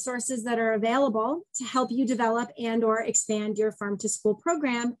about some resources that are available to help you develop and or expand your farm to school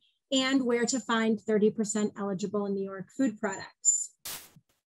program and where to find 30% eligible New York food products.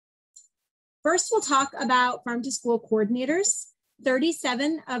 First, we'll talk about farm to school coordinators.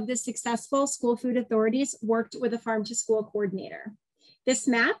 37 of the successful school food authorities worked with a farm to school coordinator. This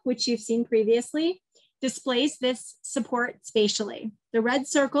map, which you've seen previously, displays this support spatially. The red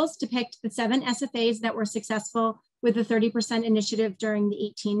circles depict the 7 SFAs that were successful with the 30% initiative during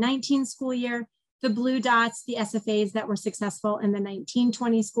the 18-19 school year. The blue dots, the SFAs that were successful in the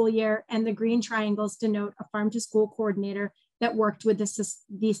 19-20 school year, and the green triangles denote a farm to school coordinator that worked with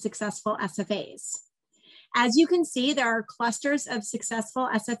the successful SFAs. As you can see, there are clusters of successful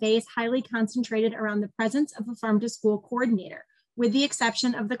SFAs highly concentrated around the presence of a farm to school coordinator, with the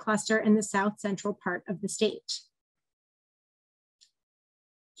exception of the cluster in the south central part of the state.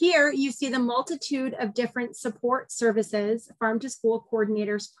 Here you see the multitude of different support services farm to school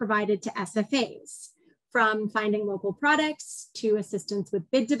coordinators provided to SFAs, from finding local products to assistance with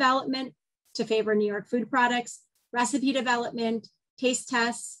bid development, to favor New York food products, recipe development, taste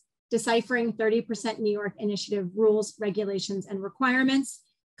tests, deciphering 30% New York initiative rules, regulations, and requirements,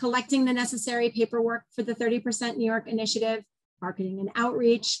 collecting the necessary paperwork for the 30% New York initiative, marketing and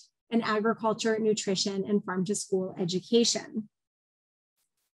outreach, and agriculture, nutrition, and farm to school education.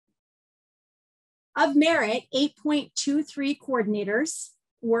 Of merit, 8.23 coordinators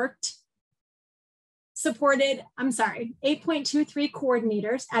 8.23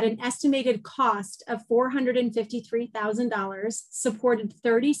 coordinators at an estimated cost of $453,000 supported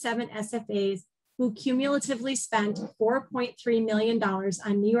 37 SFAs who cumulatively spent $4.3 million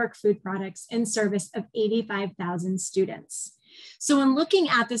on New York food products in service of 85,000 students. So when looking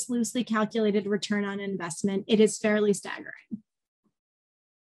at this loosely calculated return on investment, it is fairly staggering.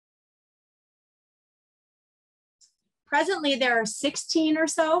 Presently, there are 16 or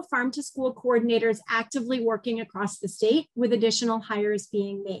so farm to school coordinators actively working across the state, with additional hires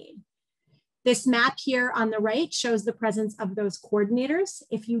being made. This map here on the right shows the presence of those coordinators.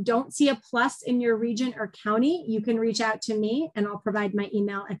 If you don't see a plus in your region or county, you can reach out to me and I'll provide my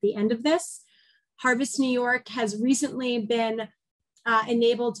email at the end of this. Harvest New York has recently been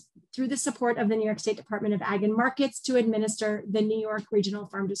enabled through the support of the New York State Department of Ag and Markets to administer the New York Regional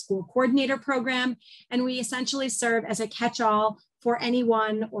Farm to School Coordinator Program. And we essentially serve as a catch-all for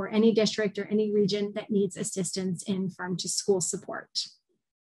anyone or any district or any region that needs assistance in farm to school support.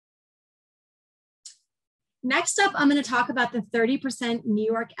 Next up, I'm going to talk about the 30% New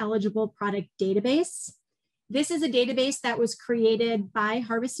York eligible product database. This is a database that was created by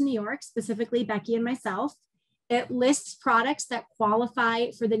Harvest New York, specifically Becky and myself. It lists products that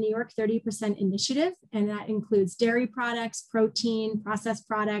qualify for the New York 30% initiative, and that includes dairy products, protein, processed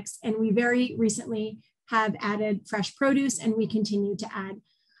products, and we very recently have added fresh produce, and we continue to add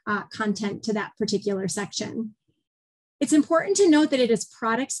content to that particular section. It's important to note that it is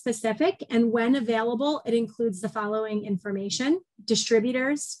product specific, and when available, it includes the following information: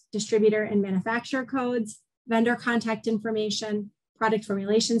 distributors, distributor and manufacturer codes, vendor contact information, product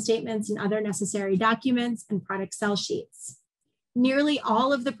formulation statements and other necessary documents, and product sell sheets. Nearly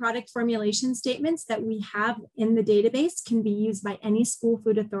all of the product formulation statements that we have in the database can be used by any school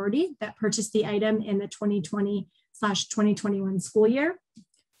food authority that purchased the item in the 2020/2021 school year.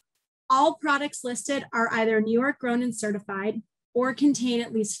 All products listed are either New York grown and certified or contain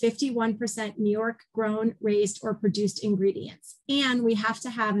at least 51% New York grown, raised, or produced ingredients. And we have to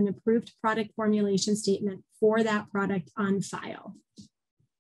have an approved product formulation statement for that product on file.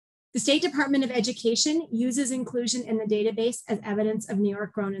 The State Department of Education uses inclusion in the database as evidence of New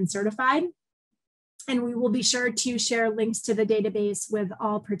York grown and certified. And we will be sure to share links to the database with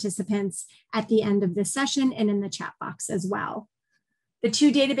all participants at the end of this session and in the chat box as well. The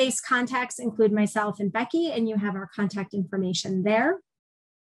 2 database contacts include myself and Becky, and you have our contact information there.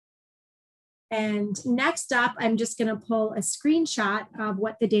 And next up, I'm just going to pull a screenshot of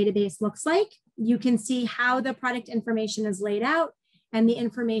what the database looks like. You can see how the product information is laid out and the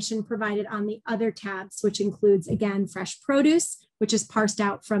information provided on the other tabs, which includes, again, fresh produce, which is parsed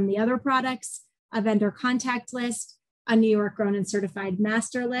out from the other products, a vendor contact list, a New York grown and certified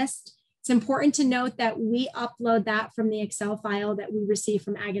master list. It's important to note that we upload that from the Excel file that we receive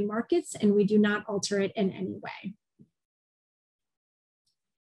from Ag and Markets, and we do not alter it in any way.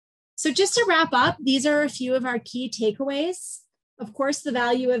 So just to wrap up, these are a few of our key takeaways. Of course, the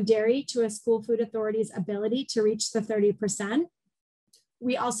value of dairy to a school food authority's ability to reach the 30%.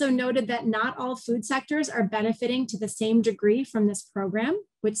 We also noted that not all food sectors are benefiting to the same degree from this program,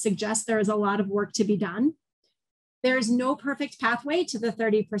 which suggests there is a lot of work to be done. There is no perfect pathway to the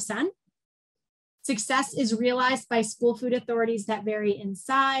 30%. Success is realized by school food authorities that vary in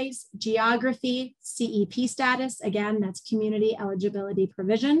size, geography, CEP status, again, that's community eligibility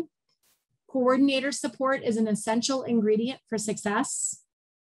provision. Coordinator support is an essential ingredient for success.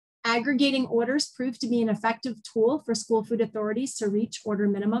 Aggregating orders proved to be an effective tool for school food authorities to reach order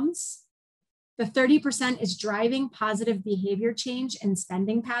minimums. The 30% is driving positive behavior change in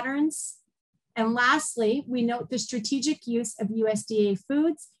spending patterns. And lastly, we note the strategic use of USDA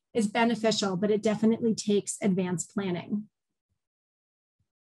foods is beneficial, but it definitely takes advanced planning.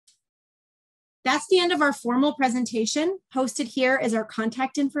 That's the end of our formal presentation. Posted here is our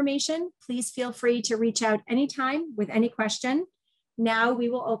contact information. Please feel free to reach out anytime with any question. Now we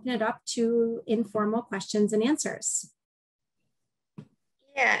will open it up to informal questions and answers.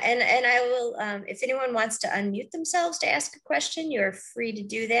 Yeah, and I will, if anyone wants to unmute themselves to ask a question, you're free to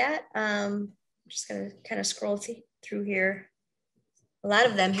do that. I'm just gonna kind of scroll through here. A lot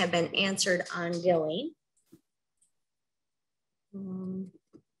of them have been answered ongoing.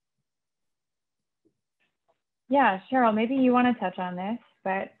 Yeah, Cheryl, maybe you want to touch on this,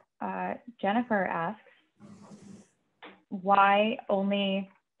 but Jennifer asks, why only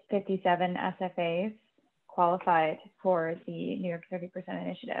 57 SFAs qualified for the New York 30%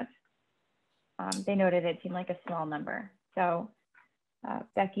 initiative? They noted it seemed like a small number. So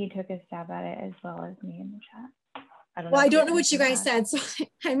Becky took a stab at it as well as me in the chat. I don't know what you guys said, so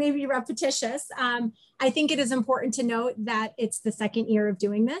I may be repetitious. I think it is important to note that it's the second year of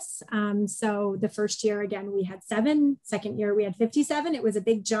doing this. So the first year, again, we had 7, second year we had 57. It was a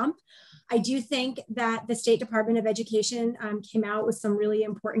big jump. I do think that the State Department of Education came out with some really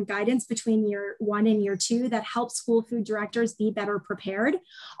important guidance between year 1 and year 2 that helps school food directors be better prepared.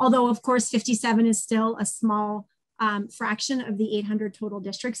 Although of course, 57 is still a small fraction of the 800 total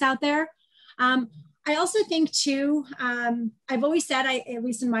districts out there. I also think too, I've always said, at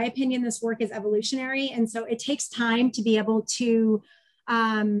least in my opinion, this work is evolutionary. And so it takes time to be able to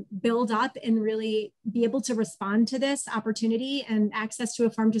build up and really be able to respond to this opportunity. And access to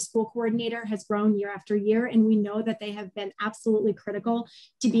a farm to school coordinator has grown year after year. And we know that they have been absolutely critical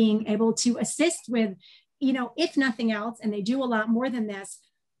to being able to assist with, you know, if nothing else, and they do a lot more than this,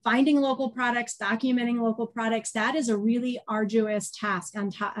 finding local products, documenting local products. That is a really arduous task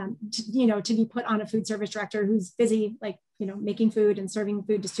on top, to be put on a food service director who's busy, like, making food and serving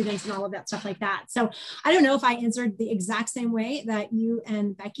food to students and all of that stuff like that. So I don't know if I answered the exact same way that you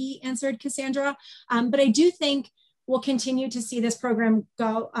and Becky answered, Cassandra, but I do think we'll continue to see this program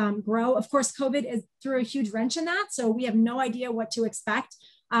grow. Of course, COVID threw a huge wrench in that. So we have no idea what to expect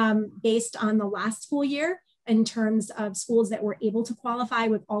based on the last school year, in terms of schools that were able to qualify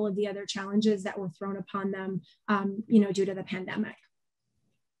with all of the other challenges that were thrown upon them, due to the pandemic.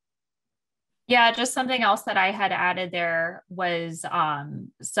 Yeah, just something else that I had added there was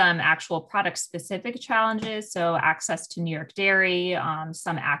some actual product specific challenges. So access to New York dairy,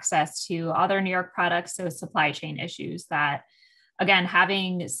 some access to other New York products. So supply chain issues that, again,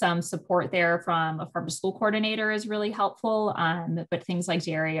 having some support there from a farm to school coordinator is really helpful. But things like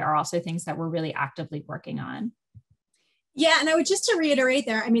dairy are also things that we're really actively working on. Yeah, and I would just to reiterate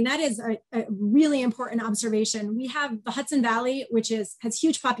there, I mean, that is a really important observation. We have the Hudson Valley, which has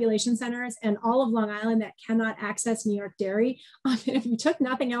huge population centers, and all of Long Island that cannot access New York dairy. And if you took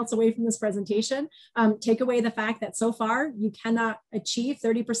nothing else away from this presentation, take away the fact that so far you cannot achieve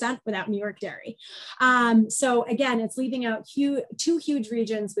 30% without New York dairy. So again, it's leaving out two huge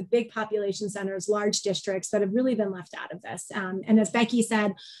regions with big population centers, large districts that have really been left out of this. And as Becky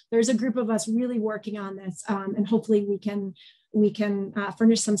said, there's a group of us really working on this, and hopefully we can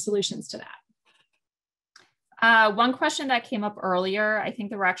furnish some solutions to that. One question that came up earlier, I think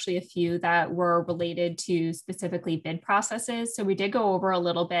there were actually a few that were related to specifically bid processes. So we did go over a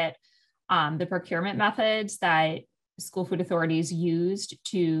little bit the procurement methods that school food authorities used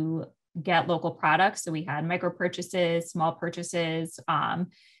to get local products. So we had micro purchases, small purchases,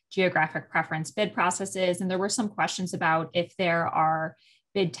 geographic preference bid processes. And there were some questions about if there are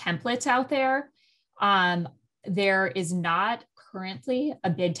bid templates out there. There is not currently a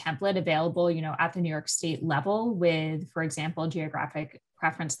bid template available, at the New York State level with, for example, geographic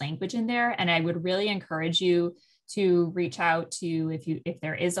preference language in there. And I would really encourage you to reach out to, if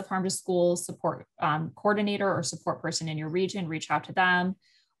there is a farm to school support coordinator or support person in your region, reach out to them.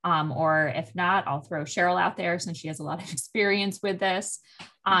 Or if not, I'll throw Cheryl out there since she has a lot of experience with this.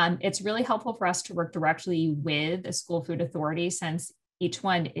 It's really helpful for us to work directly with a school food authority since each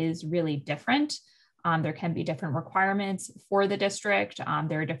one is really different. There can be different requirements for the district.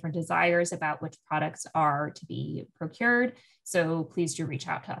 There are different desires about which products are to be procured. So please do reach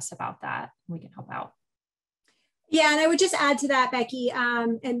out to us about that. We can help out. Yeah, and I would just add to that, Becky,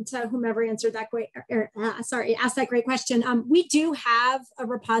 and to whomever answered that asked that great question. We do have a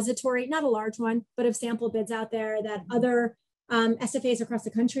repository, not a large one, but of sample bids out there that other SFAs across the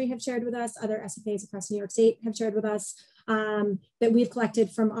country have shared with us, other SFAs across New York State have shared with us, that we've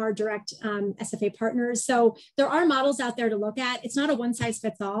collected from our direct SFA partners. So there are models out there to look at. It's not a one size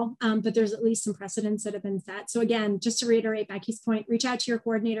fits all, but there's at least some precedents that have been set. So again, just to reiterate Becky's point, reach out to your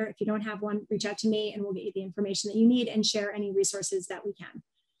coordinator. If you don't have one, reach out to me and we'll get you the information that you need and share any resources that we can.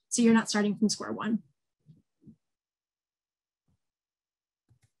 So you're not starting from square one.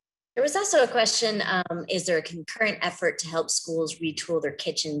 There was also a question, is there a concurrent effort to help schools retool their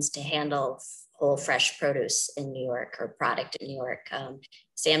kitchens to handle whole fresh produce in New York or product in New York?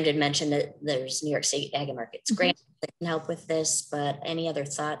 Sam did mention that there's New York State Ag and Markets grant that can help with this, but any other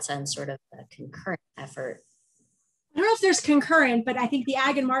thoughts on sort of a concurrent effort? I don't know if there's concurrent, but I think the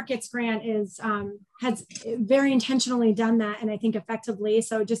Ag and Markets grant is has very intentionally done that, and I think effectively.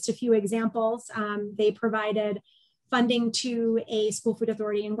 So just a few examples, they provided funding to a school food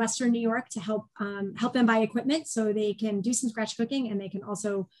authority in Western New York to help them buy equipment so they can do some scratch cooking and they can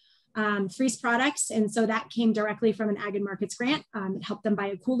also freeze products. And so that came directly from an Ag and Markets grant. It helped them buy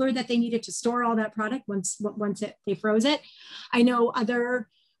a cooler that they needed to store all that product once they froze it. I know other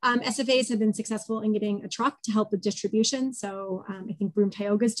SFAs have been successful in getting a truck to help with distribution. So I think Broome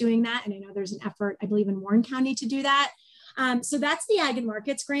Tioga is doing that. And I know there's an effort, I believe, in Warren County to do that. So that's the Ag and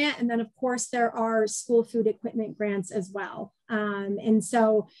Markets grant. And then of course there are school food equipment grants as well. And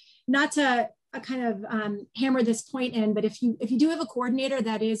so not to kind of hammer this point in, but if you do have a coordinator,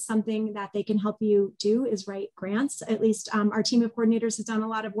 that is something that they can help you do, is write grants. At least our team of coordinators has done a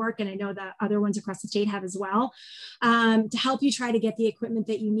lot of work, and I know that other ones across the state have as well, to help you try to get the equipment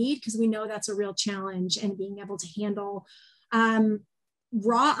that you need, because we know that's a real challenge, and being able to handle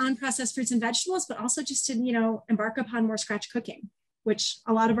raw unprocessed fruits and vegetables, but also just to, you know, embark upon more scratch cooking, which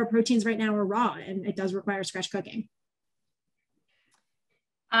a lot of our proteins right now are raw, and it does require scratch cooking.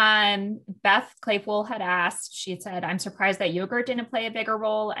 Beth Claypool had asked, she had said, I'm surprised that yogurt didn't play a bigger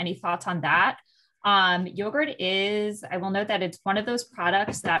role. Any thoughts on that? Yogurt is, I will note that it's one of those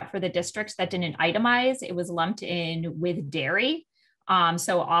products that for the districts that didn't itemize, it was lumped in with dairy.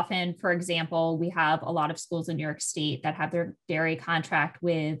 So often, for example, we have a lot of schools in New York State that have their dairy contract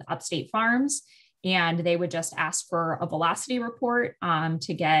with Upstate Farms, and they would just ask for a velocity report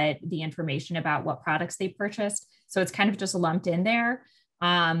to get the information about what products they purchased. So it's kind of just lumped in there.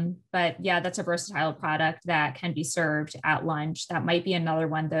 But yeah, that's a versatile product that can be served at lunch. That might be another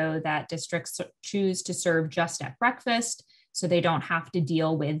one, though, that districts choose to serve just at breakfast, so they don't have to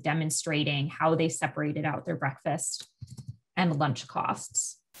deal with demonstrating how they separated out their breakfast and lunch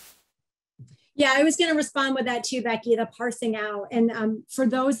costs. Yeah, I was going to respond with that too, Becky, the parsing out. And for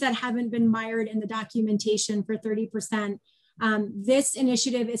those that haven't been mired in the documentation for 30%, this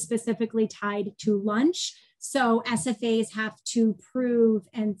initiative is specifically tied to lunch. So SFAs have to prove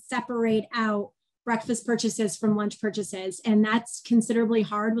and separate out breakfast purchases from lunch purchases. And that's considerably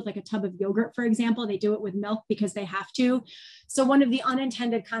hard with like a tub of yogurt, for example. They do it with milk because they have to. So one of the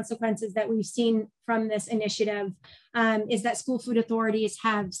unintended consequences that we've seen from this initiative is that school food authorities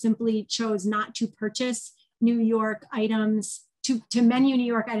have simply chose not to purchase New York items, to menu New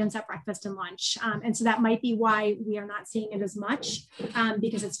York items at breakfast and lunch. And so that might be why we are not seeing it as much,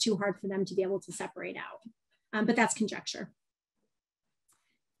 because it's too hard for them to be able to separate out. But that's conjecture.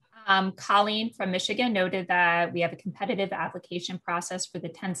 Colleen from Michigan noted that we have a competitive application process for the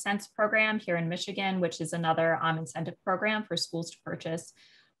 10 cents program here in Michigan, which is another incentive program for schools to purchase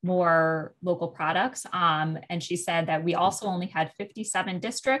more local products. And she said that we also only had 57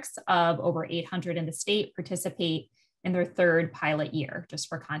 districts of over 800 in the state participate in their third pilot year, just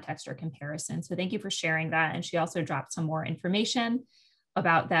for context or comparison. So thank you for sharing that. And she also dropped some more information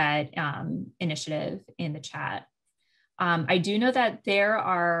about that initiative in the chat. I do know that there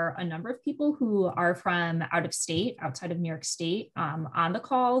are a number of people who are from out of state, outside of New York State, on the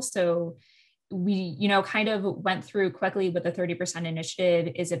call. So we, kind of went through quickly what the 30%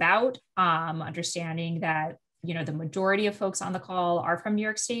 initiative is about, understanding that, the majority of folks on the call are from New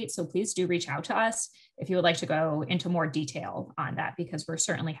York State. So please do reach out to us if you would like to go into more detail on that, because we're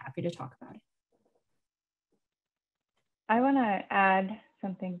certainly happy to talk about it. I want to add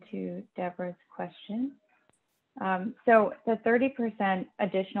something to Deborah's question. So the 30%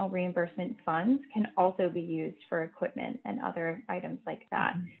 additional reimbursement funds can also be used for equipment and other items like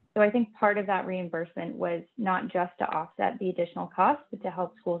that. So I think part of that reimbursement was not just to offset the additional costs, but to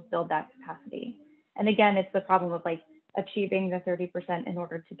help schools build that capacity. And again, it's the problem of like achieving the 30% in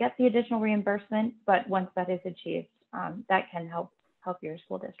order to get the additional reimbursement. But once that is achieved, that can help your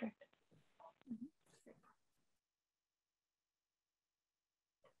school district.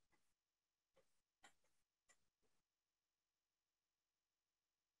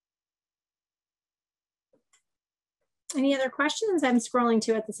 Any other questions? I'm scrolling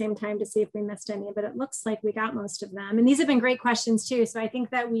too at the same time to see if we missed any, but it looks like we got most of them. And these have been great questions too. So I think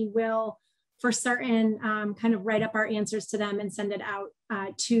that we will, for certain, kind of write up our answers to them and send it out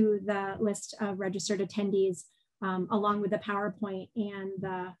to the list of registered attendees, along with the PowerPoint and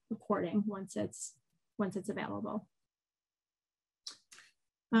the recording once it's available.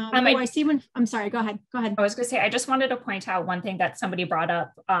 I see one. I'm sorry, go ahead. I was going to say, I just wanted to point out one thing that somebody brought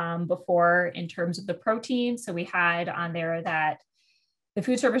up before in terms of the protein. So we had on there that the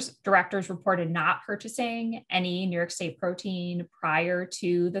food service directors reported not purchasing any New York State protein prior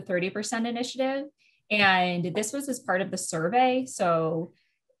to the 30% initiative. And this was as part of the survey. So,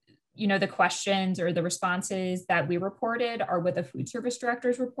 you know, the questions or the responses that we reported are what the food service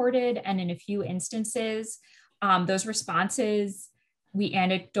directors reported. And in a few instances, those responses we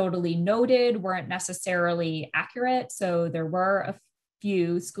anecdotally noted weren't necessarily accurate. So there were a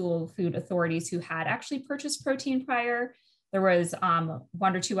few school food authorities who had actually purchased protein prior. There was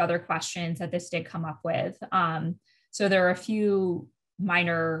one or two other questions that this did come up with. So there are a few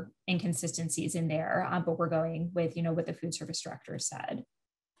minor inconsistencies in there, but we're going with, you know, what the food service director said.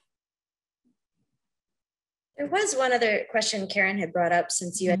 There was one other question Karen had brought up,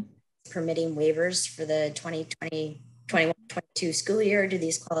 since you had permitting waivers for the 2021-22 school year. Do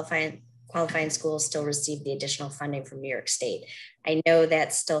these qualifying schools still receive the additional funding from New York State? I know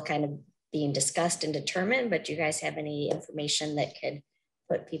that's still kind of being discussed and determined, but do you guys have any information that could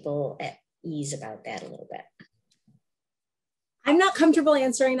put people at ease about that a little bit? I'm not comfortable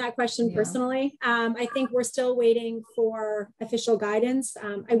answering that question personally. I think we're still waiting for official guidance.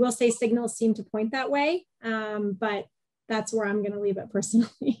 I will say signals seem to point that way, but that's where I'm going to leave it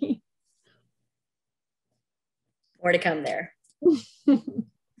personally. More to come there.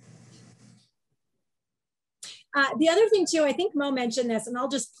 The other thing too, I think Mo mentioned this, and I'll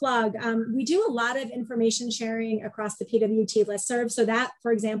just plug, we do a lot of information sharing across the PWT listserv. So that,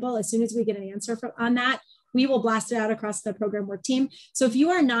 for example, as soon as we get an answer on that, we will blast it out across the program work team. So if you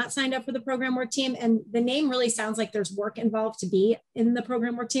are not signed up for the program work team, and the name really sounds like there's work involved to be in the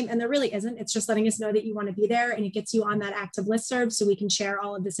program work team, and there really isn't, it's just letting us know that you want to be there, and it gets you on that active listserv so we can share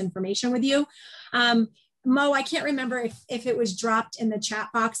all of this information with you. Mo, I can't remember if it was dropped in the chat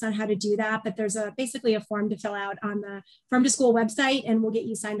box on how to do that, but there's basically a form to fill out on the Farm to School website, and we'll get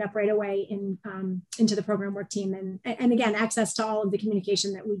you signed up right away into the program work team. And again, access to all of the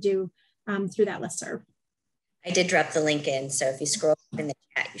communication that we do through that listserv. I did drop the link in, so if you scroll up in the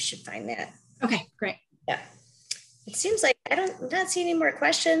chat, you should find that. Okay, great. Yeah. It seems like I don't see any more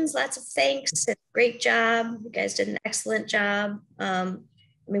questions. Lots of thanks. Great job. You guys did an excellent job. I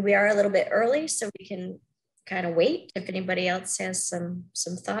mean, we are a little bit early, so we can kind of wait. If anybody else has some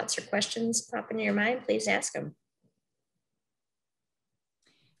thoughts or questions pop into your mind, please ask them.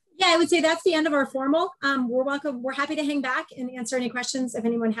 Yeah, I would say that's the end of our formal. We're welcome. We're happy to hang back and answer any questions if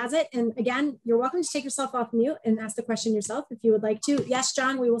anyone has it. And again, you're welcome to take yourself off mute and ask the question yourself if you would like to. Yes,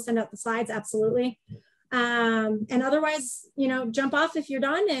 John, we will send out the slides. Absolutely. And otherwise, you know, jump off if you're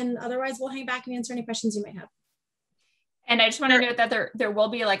done, and otherwise we'll hang back and answer any questions you might have. And I just want to note that there will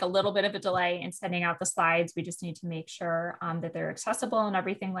be like a little bit of a delay in sending out the slides. We just need to make sure that they're accessible and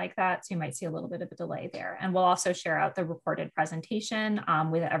everything like that. So you might see a little bit of a delay there. And we'll also share out the recorded presentation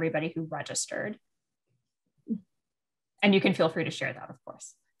with everybody who registered. And you can feel free to share that, of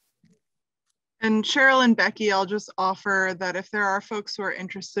course. And Cheryl and Becky, I'll just offer that if there are folks who are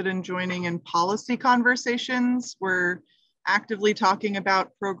interested in joining in policy conversations, we're actively talking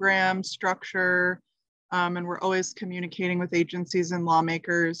about program structure, and we're always communicating with agencies and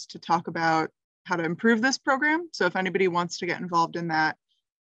lawmakers to talk about how to improve this program. So if anybody wants to get involved in that,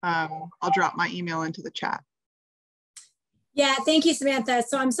 I'll drop my email into the chat. Yeah, thank you, Samantha.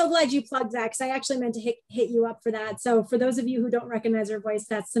 So I'm so glad you plugged that, because I actually meant to hit you up for that. So for those of you who don't recognize her voice,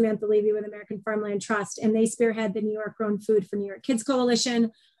 that's Samantha Levy with American Farmland Trust, and they spearhead the New York Grown Food for New York Kids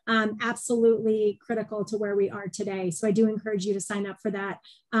Coalition. Absolutely critical to where we are today. So I do encourage you to sign up for that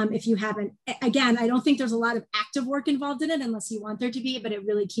if you haven't. Again, I don't think there's a lot of active work involved in it unless you want there to be, but it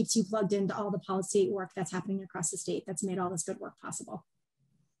really keeps you plugged into all the policy work that's happening across the state that's made all this good work possible.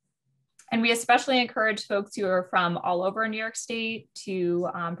 And we especially encourage folks who are from all over New York State to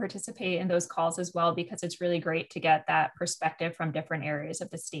participate in those calls as well, because it's really great to get that perspective from different areas of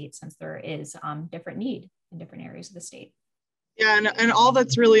the state, since there is different need in different areas of the state. Yeah, and all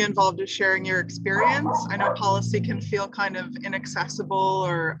that's really involved is sharing your experience. I know policy can feel kind of inaccessible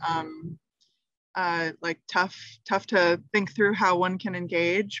or like tough to think through how one can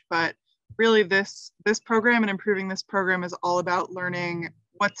engage, but really this program and improving this program is all about learning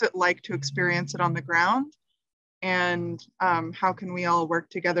what's it like to experience it on the ground. and how can we all work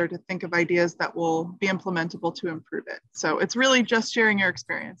together to think of ideas that will be implementable to improve it. So it's really just sharing your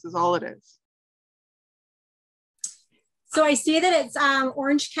experience is all it is. So I see that it's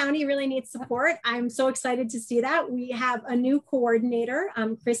Orange County really needs support. I'm so excited to see that. We have a new coordinator.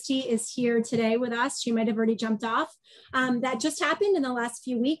 Christy is here today with us. She might have already jumped off. That just happened in the last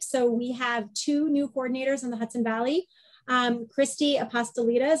few weeks. So we have 2 new coordinators in the Hudson Valley. Christy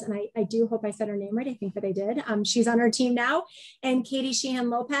Apostolitas, and I do hope I said her name right. I think that I did. She's on our team now, and Katie Sheehan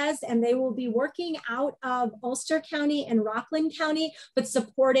Lopez, and they will be working out of Ulster County and Rockland County, but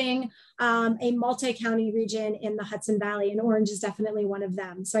supporting a multi-county region in the Hudson Valley, and Orange is definitely one of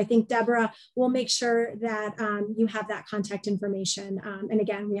them. So I think Deborah will make sure that you have that contact information. And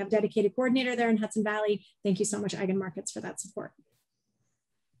again, we have a dedicated coordinator there in Hudson Valley. Thank you so much, Ag and Markets, for that support.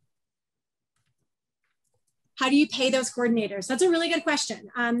 How do you pay those coordinators? That's a really good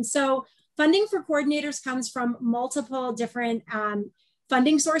question. So funding for coordinators comes from multiple different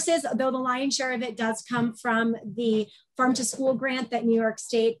funding sources, though the lion's share of it does come from the Farm to School grant that New York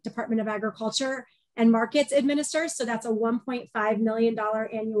State Department of Agriculture and Markets administers. So that's a $1.5 million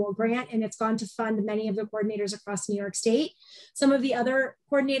annual grant, and it's gone to fund many of the coordinators across New York State. Some of the other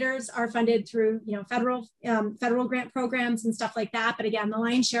coordinators are funded through, federal grant programs and stuff like that. But again, the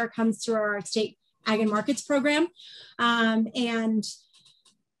lion's share comes through our state Ag and Markets program, and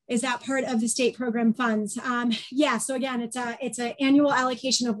is that part of the state program funds? Yeah, so again, it's an annual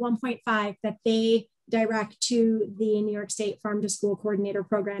allocation of 1.5 that they direct to the New York State Farm to School Coordinator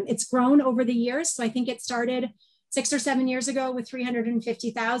Program. It's grown over the years, so I think it started 6 or 7 years ago with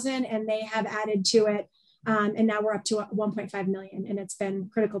 350,000, and they have added to it, and now we're up to 1.5 million, and it's been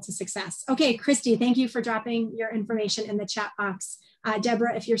critical to success. Okay, Christy, thank you for dropping your information in the chat box.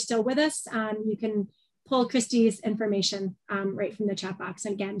 Deborah, if you're still with us, you can pull Christy's information right from the chat box.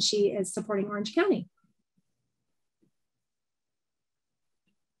 And again, she is supporting Orange County.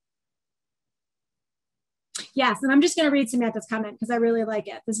 Yes, and I'm just going to read Samantha's comment because I really like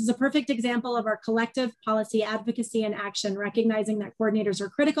it. This is a perfect example of our collective policy advocacy and action, recognizing that coordinators are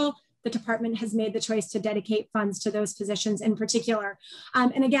critical. The department has made the choice to dedicate funds to those positions in particular.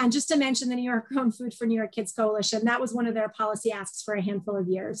 And again, just to mention the New York Grown Food for New York Kids Coalition, that was one of their policy asks for a handful of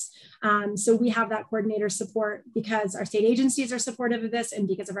years. So we have that coordinator support because our state agencies are supportive of this and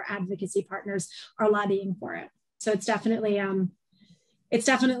because of our advocacy partners are lobbying for it. So it's definitely,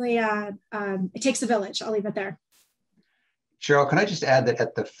 it takes a village. I'll leave it there. Cheryl, can I just add that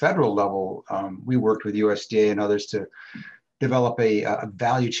at the federal level, we worked with USDA and others to develop a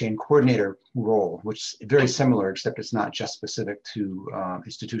value chain coordinator role, which is very similar, except it's not just specific to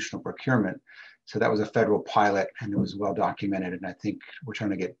institutional procurement. So that was a federal pilot and it was well documented. And I think we're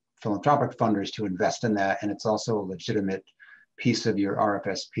trying to get philanthropic funders to invest in that. And it's also a legitimate piece of your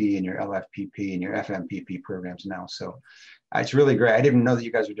RFSP and your LFPP and your FMPP programs now. So it's really great. I didn't know that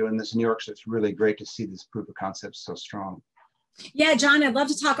you guys were doing this in New York, so it's really great to see this proof of concept so strong. Yeah, John, I'd love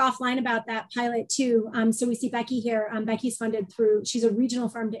to talk offline about that pilot too. So we see Becky here. Becky's funded through, she's a regional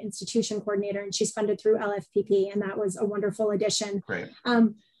farm to institution coordinator and she's funded through LFPP, and that was a wonderful addition. Great.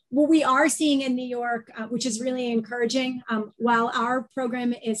 What we are seeing in New York, which is really encouraging, while our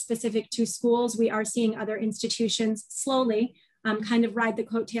program is specific to schools, we are seeing other institutions slowly kind of ride the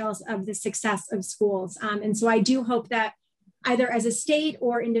coattails of the success of schools. And so I do hope that either as a state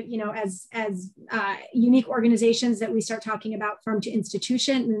or as unique organizations that we start talking about farm to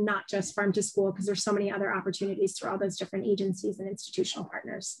institution and not just farm to school, because there's so many other opportunities through all those different agencies and institutional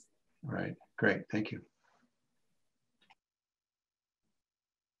partners. Right, great, thank you.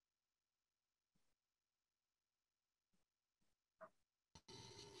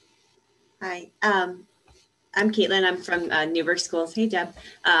 Hi, I'm Caitlin. I'm from Newburgh Schools. Hey, Deb.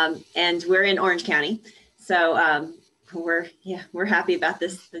 And we're in Orange County. So we're happy about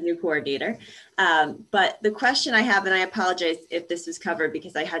this, the new coordinator. But the question I have, and I apologize if this was covered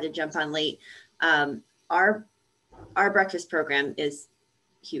because I had to jump on late. Our breakfast program is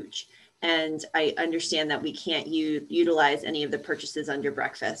huge. And I understand that we can't utilize any of the purchases under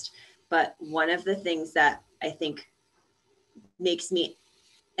breakfast. But one of the things that I think makes me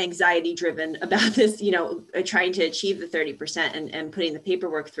anxiety driven about this, trying to achieve the 30% and putting the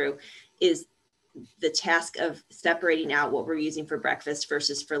paperwork through is the task of separating out what we're using for breakfast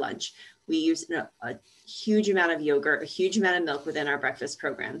versus for lunch. We use a huge amount of yogurt, a huge amount of milk within our breakfast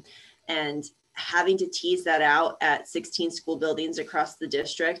program, and having to tease that out at 16 school buildings across the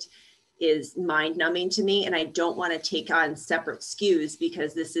district is mind numbing to me. And I don't want to take on separate SKUs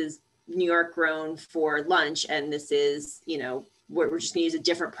because this is New York grown for lunch and this is, we're just gonna use a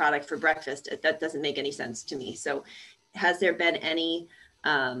different product for breakfast. That doesn't make any sense to me. So has there been any,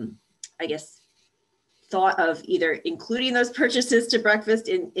 thought of either including those purchases to breakfast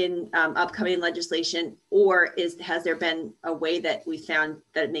in upcoming legislation, or has there been a way that we found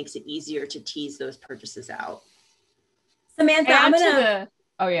that it makes it easier to tease those purchases out? Samantha, I'm gonna.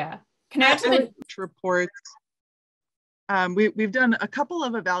 Oh yeah. Can I add to the reports? We've done a couple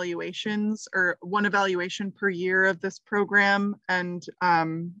of evaluations, or one evaluation per year of this program, and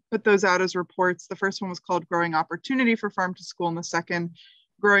put those out as reports. The first one was called Growing Opportunity for Farm to School, and the second,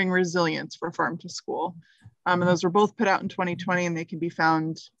 Growing Resilience for Farm to School. And those were both put out in 2020, and they can be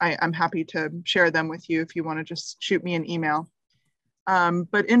found. I'm happy to share them with you if you want to just shoot me an email.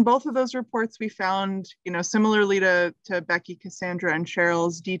 But in both of those reports, we found, similarly to Becky, Cassandra, and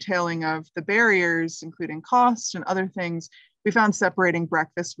Cheryl's detailing of the barriers, including cost and other things, we found separating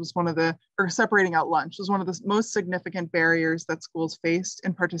breakfast was separating out lunch was one of the most significant barriers that schools faced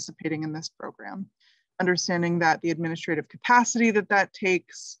in participating in this program. Understanding that the administrative capacity that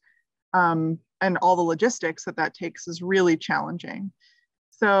takes and all the logistics that takes is really challenging.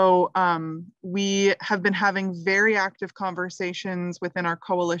 So we have been having very active conversations within our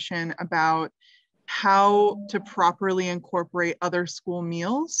coalition about how to properly incorporate other school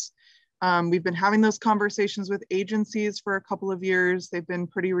meals. We've been having those conversations with agencies for a couple of years. They've been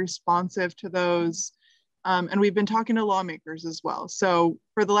pretty responsive to those. And we've been talking to lawmakers as well. So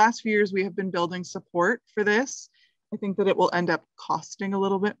for the last few years, we have been building support for this. I think that it will end up costing a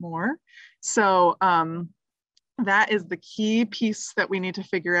little bit more. So that is the key piece that we need to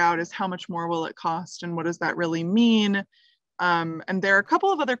figure out, is how much more will it cost and what does that really mean? And there are a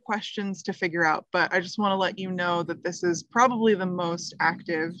couple of other questions to figure out, but I just want to let you know that this is probably the most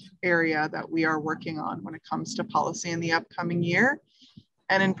active area that we are working on when it comes to policy in the upcoming year.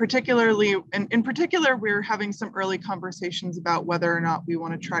 And in particular, we're having some early conversations about whether or not we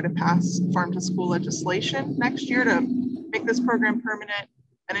want to try to pass farm to school legislation next year to make this program permanent.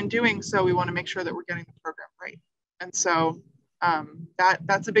 And in doing so, we want to make sure that we're getting the program right. And so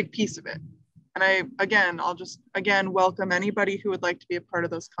that's a big piece of it. And I'll just welcome anybody who would like to be a part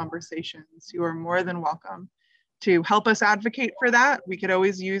of those conversations. You are more than welcome to help us advocate for that. We could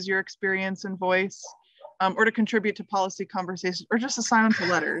always use your experience and voice, or to contribute to policy conversations, or just assign them to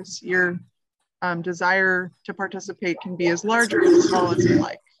letters. Your desire to participate can be as large or as small as you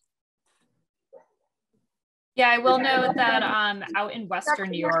like. Yeah, I will note that out in Western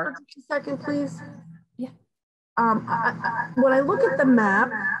New York. Just a second, please. Yeah. When I look at the map,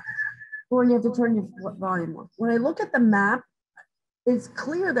 or you have to turn your volume on. When I look at the map, it's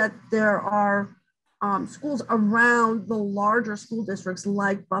clear that there are schools around the larger school districts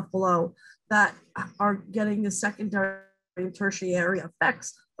like Buffalo that are getting the secondary and tertiary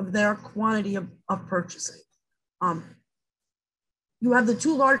effects of their quantity of purchasing. You have the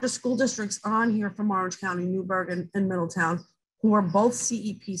two largest school districts on here from Orange County, Newburgh and Middletown, who are both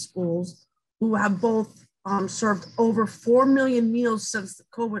CEP schools, who have both served over 4 million meals since the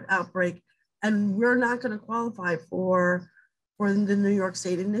COVID outbreak, and we're not going to qualify for the New York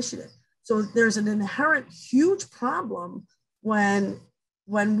State initiative. So there's an inherent huge problem when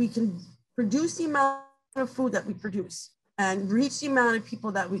we can produce the amount of food that we produce and reach the amount of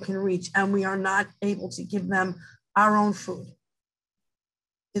people that we can reach, and we are not able to give them our own food.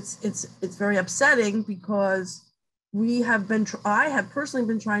 It's very upsetting, because I have personally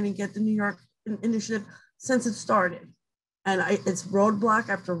been trying to get the New York initiative since it started. And it's roadblock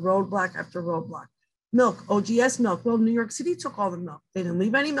after roadblock after roadblock. Milk, OGS milk. Well, New York City took all the milk. They didn't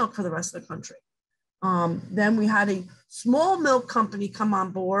leave any milk for the rest of the country. Then we had a small milk company come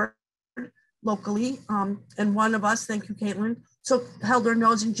on board locally. And one of us, thank you, Caitlin, held her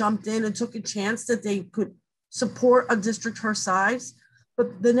nose and jumped in and took a chance that they could support a district her size.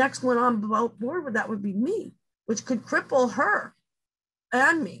 But the next one on board with that would be me, which could cripple her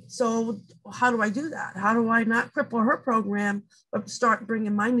and me. So how do I do that? How do I not cripple her program, but start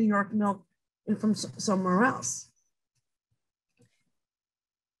bringing my New York milk in from somewhere else?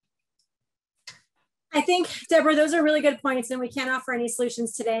 I think, Deborah, those are really good points, and we can't offer any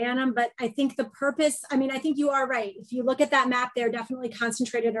solutions today on them, but I think the purpose, I think you are right. If you look at that map, they're definitely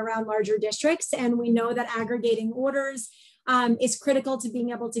concentrated around larger districts, and we know that aggregating orders is critical to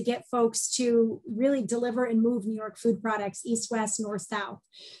being able to get folks to really deliver and move New York food products east, west, north, south.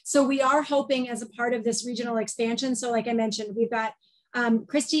 So we are hoping, as a part of this regional expansion, so like I mentioned, we've got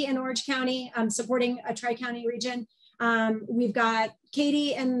Christie and Orange County supporting a tri-county region. We've got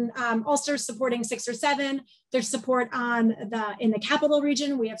Katy and Ulster supporting 6 or 7. There's support in the capital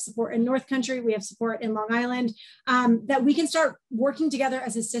region. We have support in North Country. We have support in Long Island, that we can start working together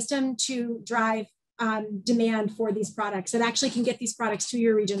as a system to drive demand for these products that actually can get these products to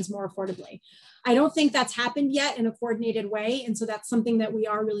your regions more affordably. I don't think that's happened yet in a coordinated way. And so that's something that we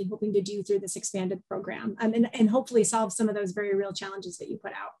are really hoping to do through this expanded program, and hopefully solve some of those very real challenges that you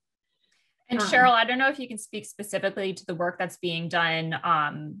put out. And Cheryl, I don't know if you can speak specifically to the work that's being done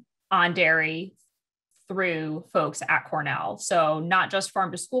on dairy through folks at Cornell. So not just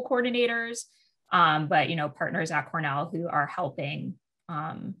farm to school coordinators, but, you know, partners at Cornell who are helping.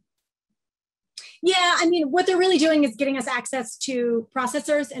 Yeah, I mean, what they're really doing is getting us access to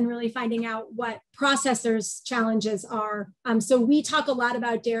processors and really finding out what processors' challenges are. So we talk a lot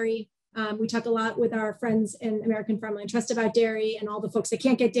about dairy. We talk a lot with our friends in American Farmland Trust about dairy and all the folks that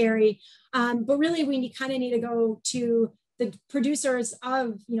can't get dairy. But really, we kind of need to go to the producers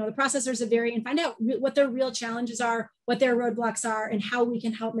of, you know, the processors of dairy and find out what their real challenges are, what their roadblocks are, and how we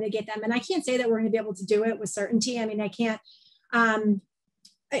can help mitigate them. And I can't say that we're going to be able to do it with certainty. I mean, I can't.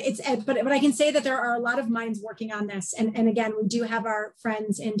 But I can say that there are a lot of minds working on this. And again, we do have our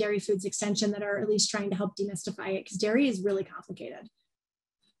friends in Dairy Foods Extension that are at least trying to help demystify it, because dairy is really complicated.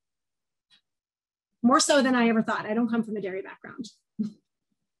 More so than I ever thought. I don't come from a dairy background.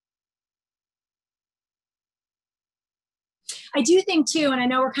 I do think too, and I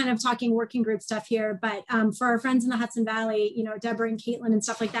know we're kind of talking working group stuff here, but for our friends in the Hudson Valley, you know, Deborah and Caitlin and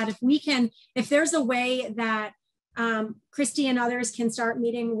stuff like that, if there's a way that Christy and others can start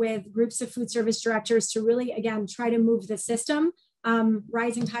meeting with groups of food service directors to really, again, try to move the system.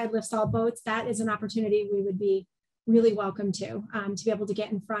 Rising tide lifts all boats. That is an opportunity we would be really welcome to be able to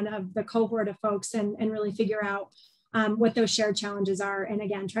get in front of the cohort of folks and really figure out what those shared challenges are. And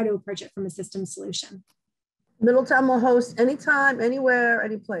again, try to approach it from a system solution. Middletown will host anytime, anywhere,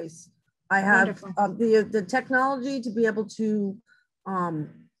 any place. I have the technology to be able to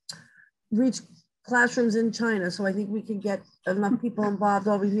reach classrooms in China. So I think we can get enough people involved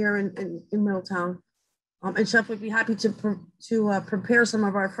over here in Middletown. And Chef would be happy to prepare some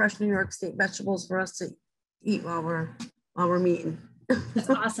of our fresh New York State vegetables for us to eat while we're meeting. That's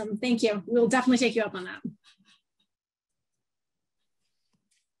awesome. Thank you. We'll definitely take you up on that.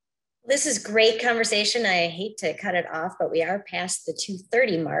 This is great conversation. I hate to cut it off, but we are past the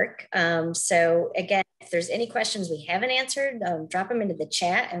 2:30 mark. So again, if there's any questions we haven't answered, drop them into the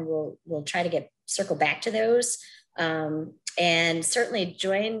chat and we'll try to circle back to those. And certainly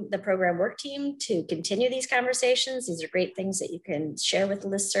join the program work team to continue these conversations. These are great things that you can share with the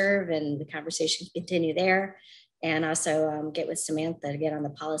listserv, and the conversation can continue there. And also get with Samantha to get on the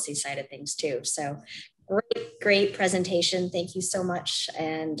policy side of things too. So great presentation. Thank you so much.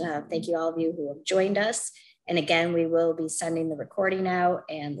 And thank you all of you who have joined us. And again, we will be sending the recording out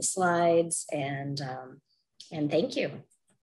and the slides, and thank you.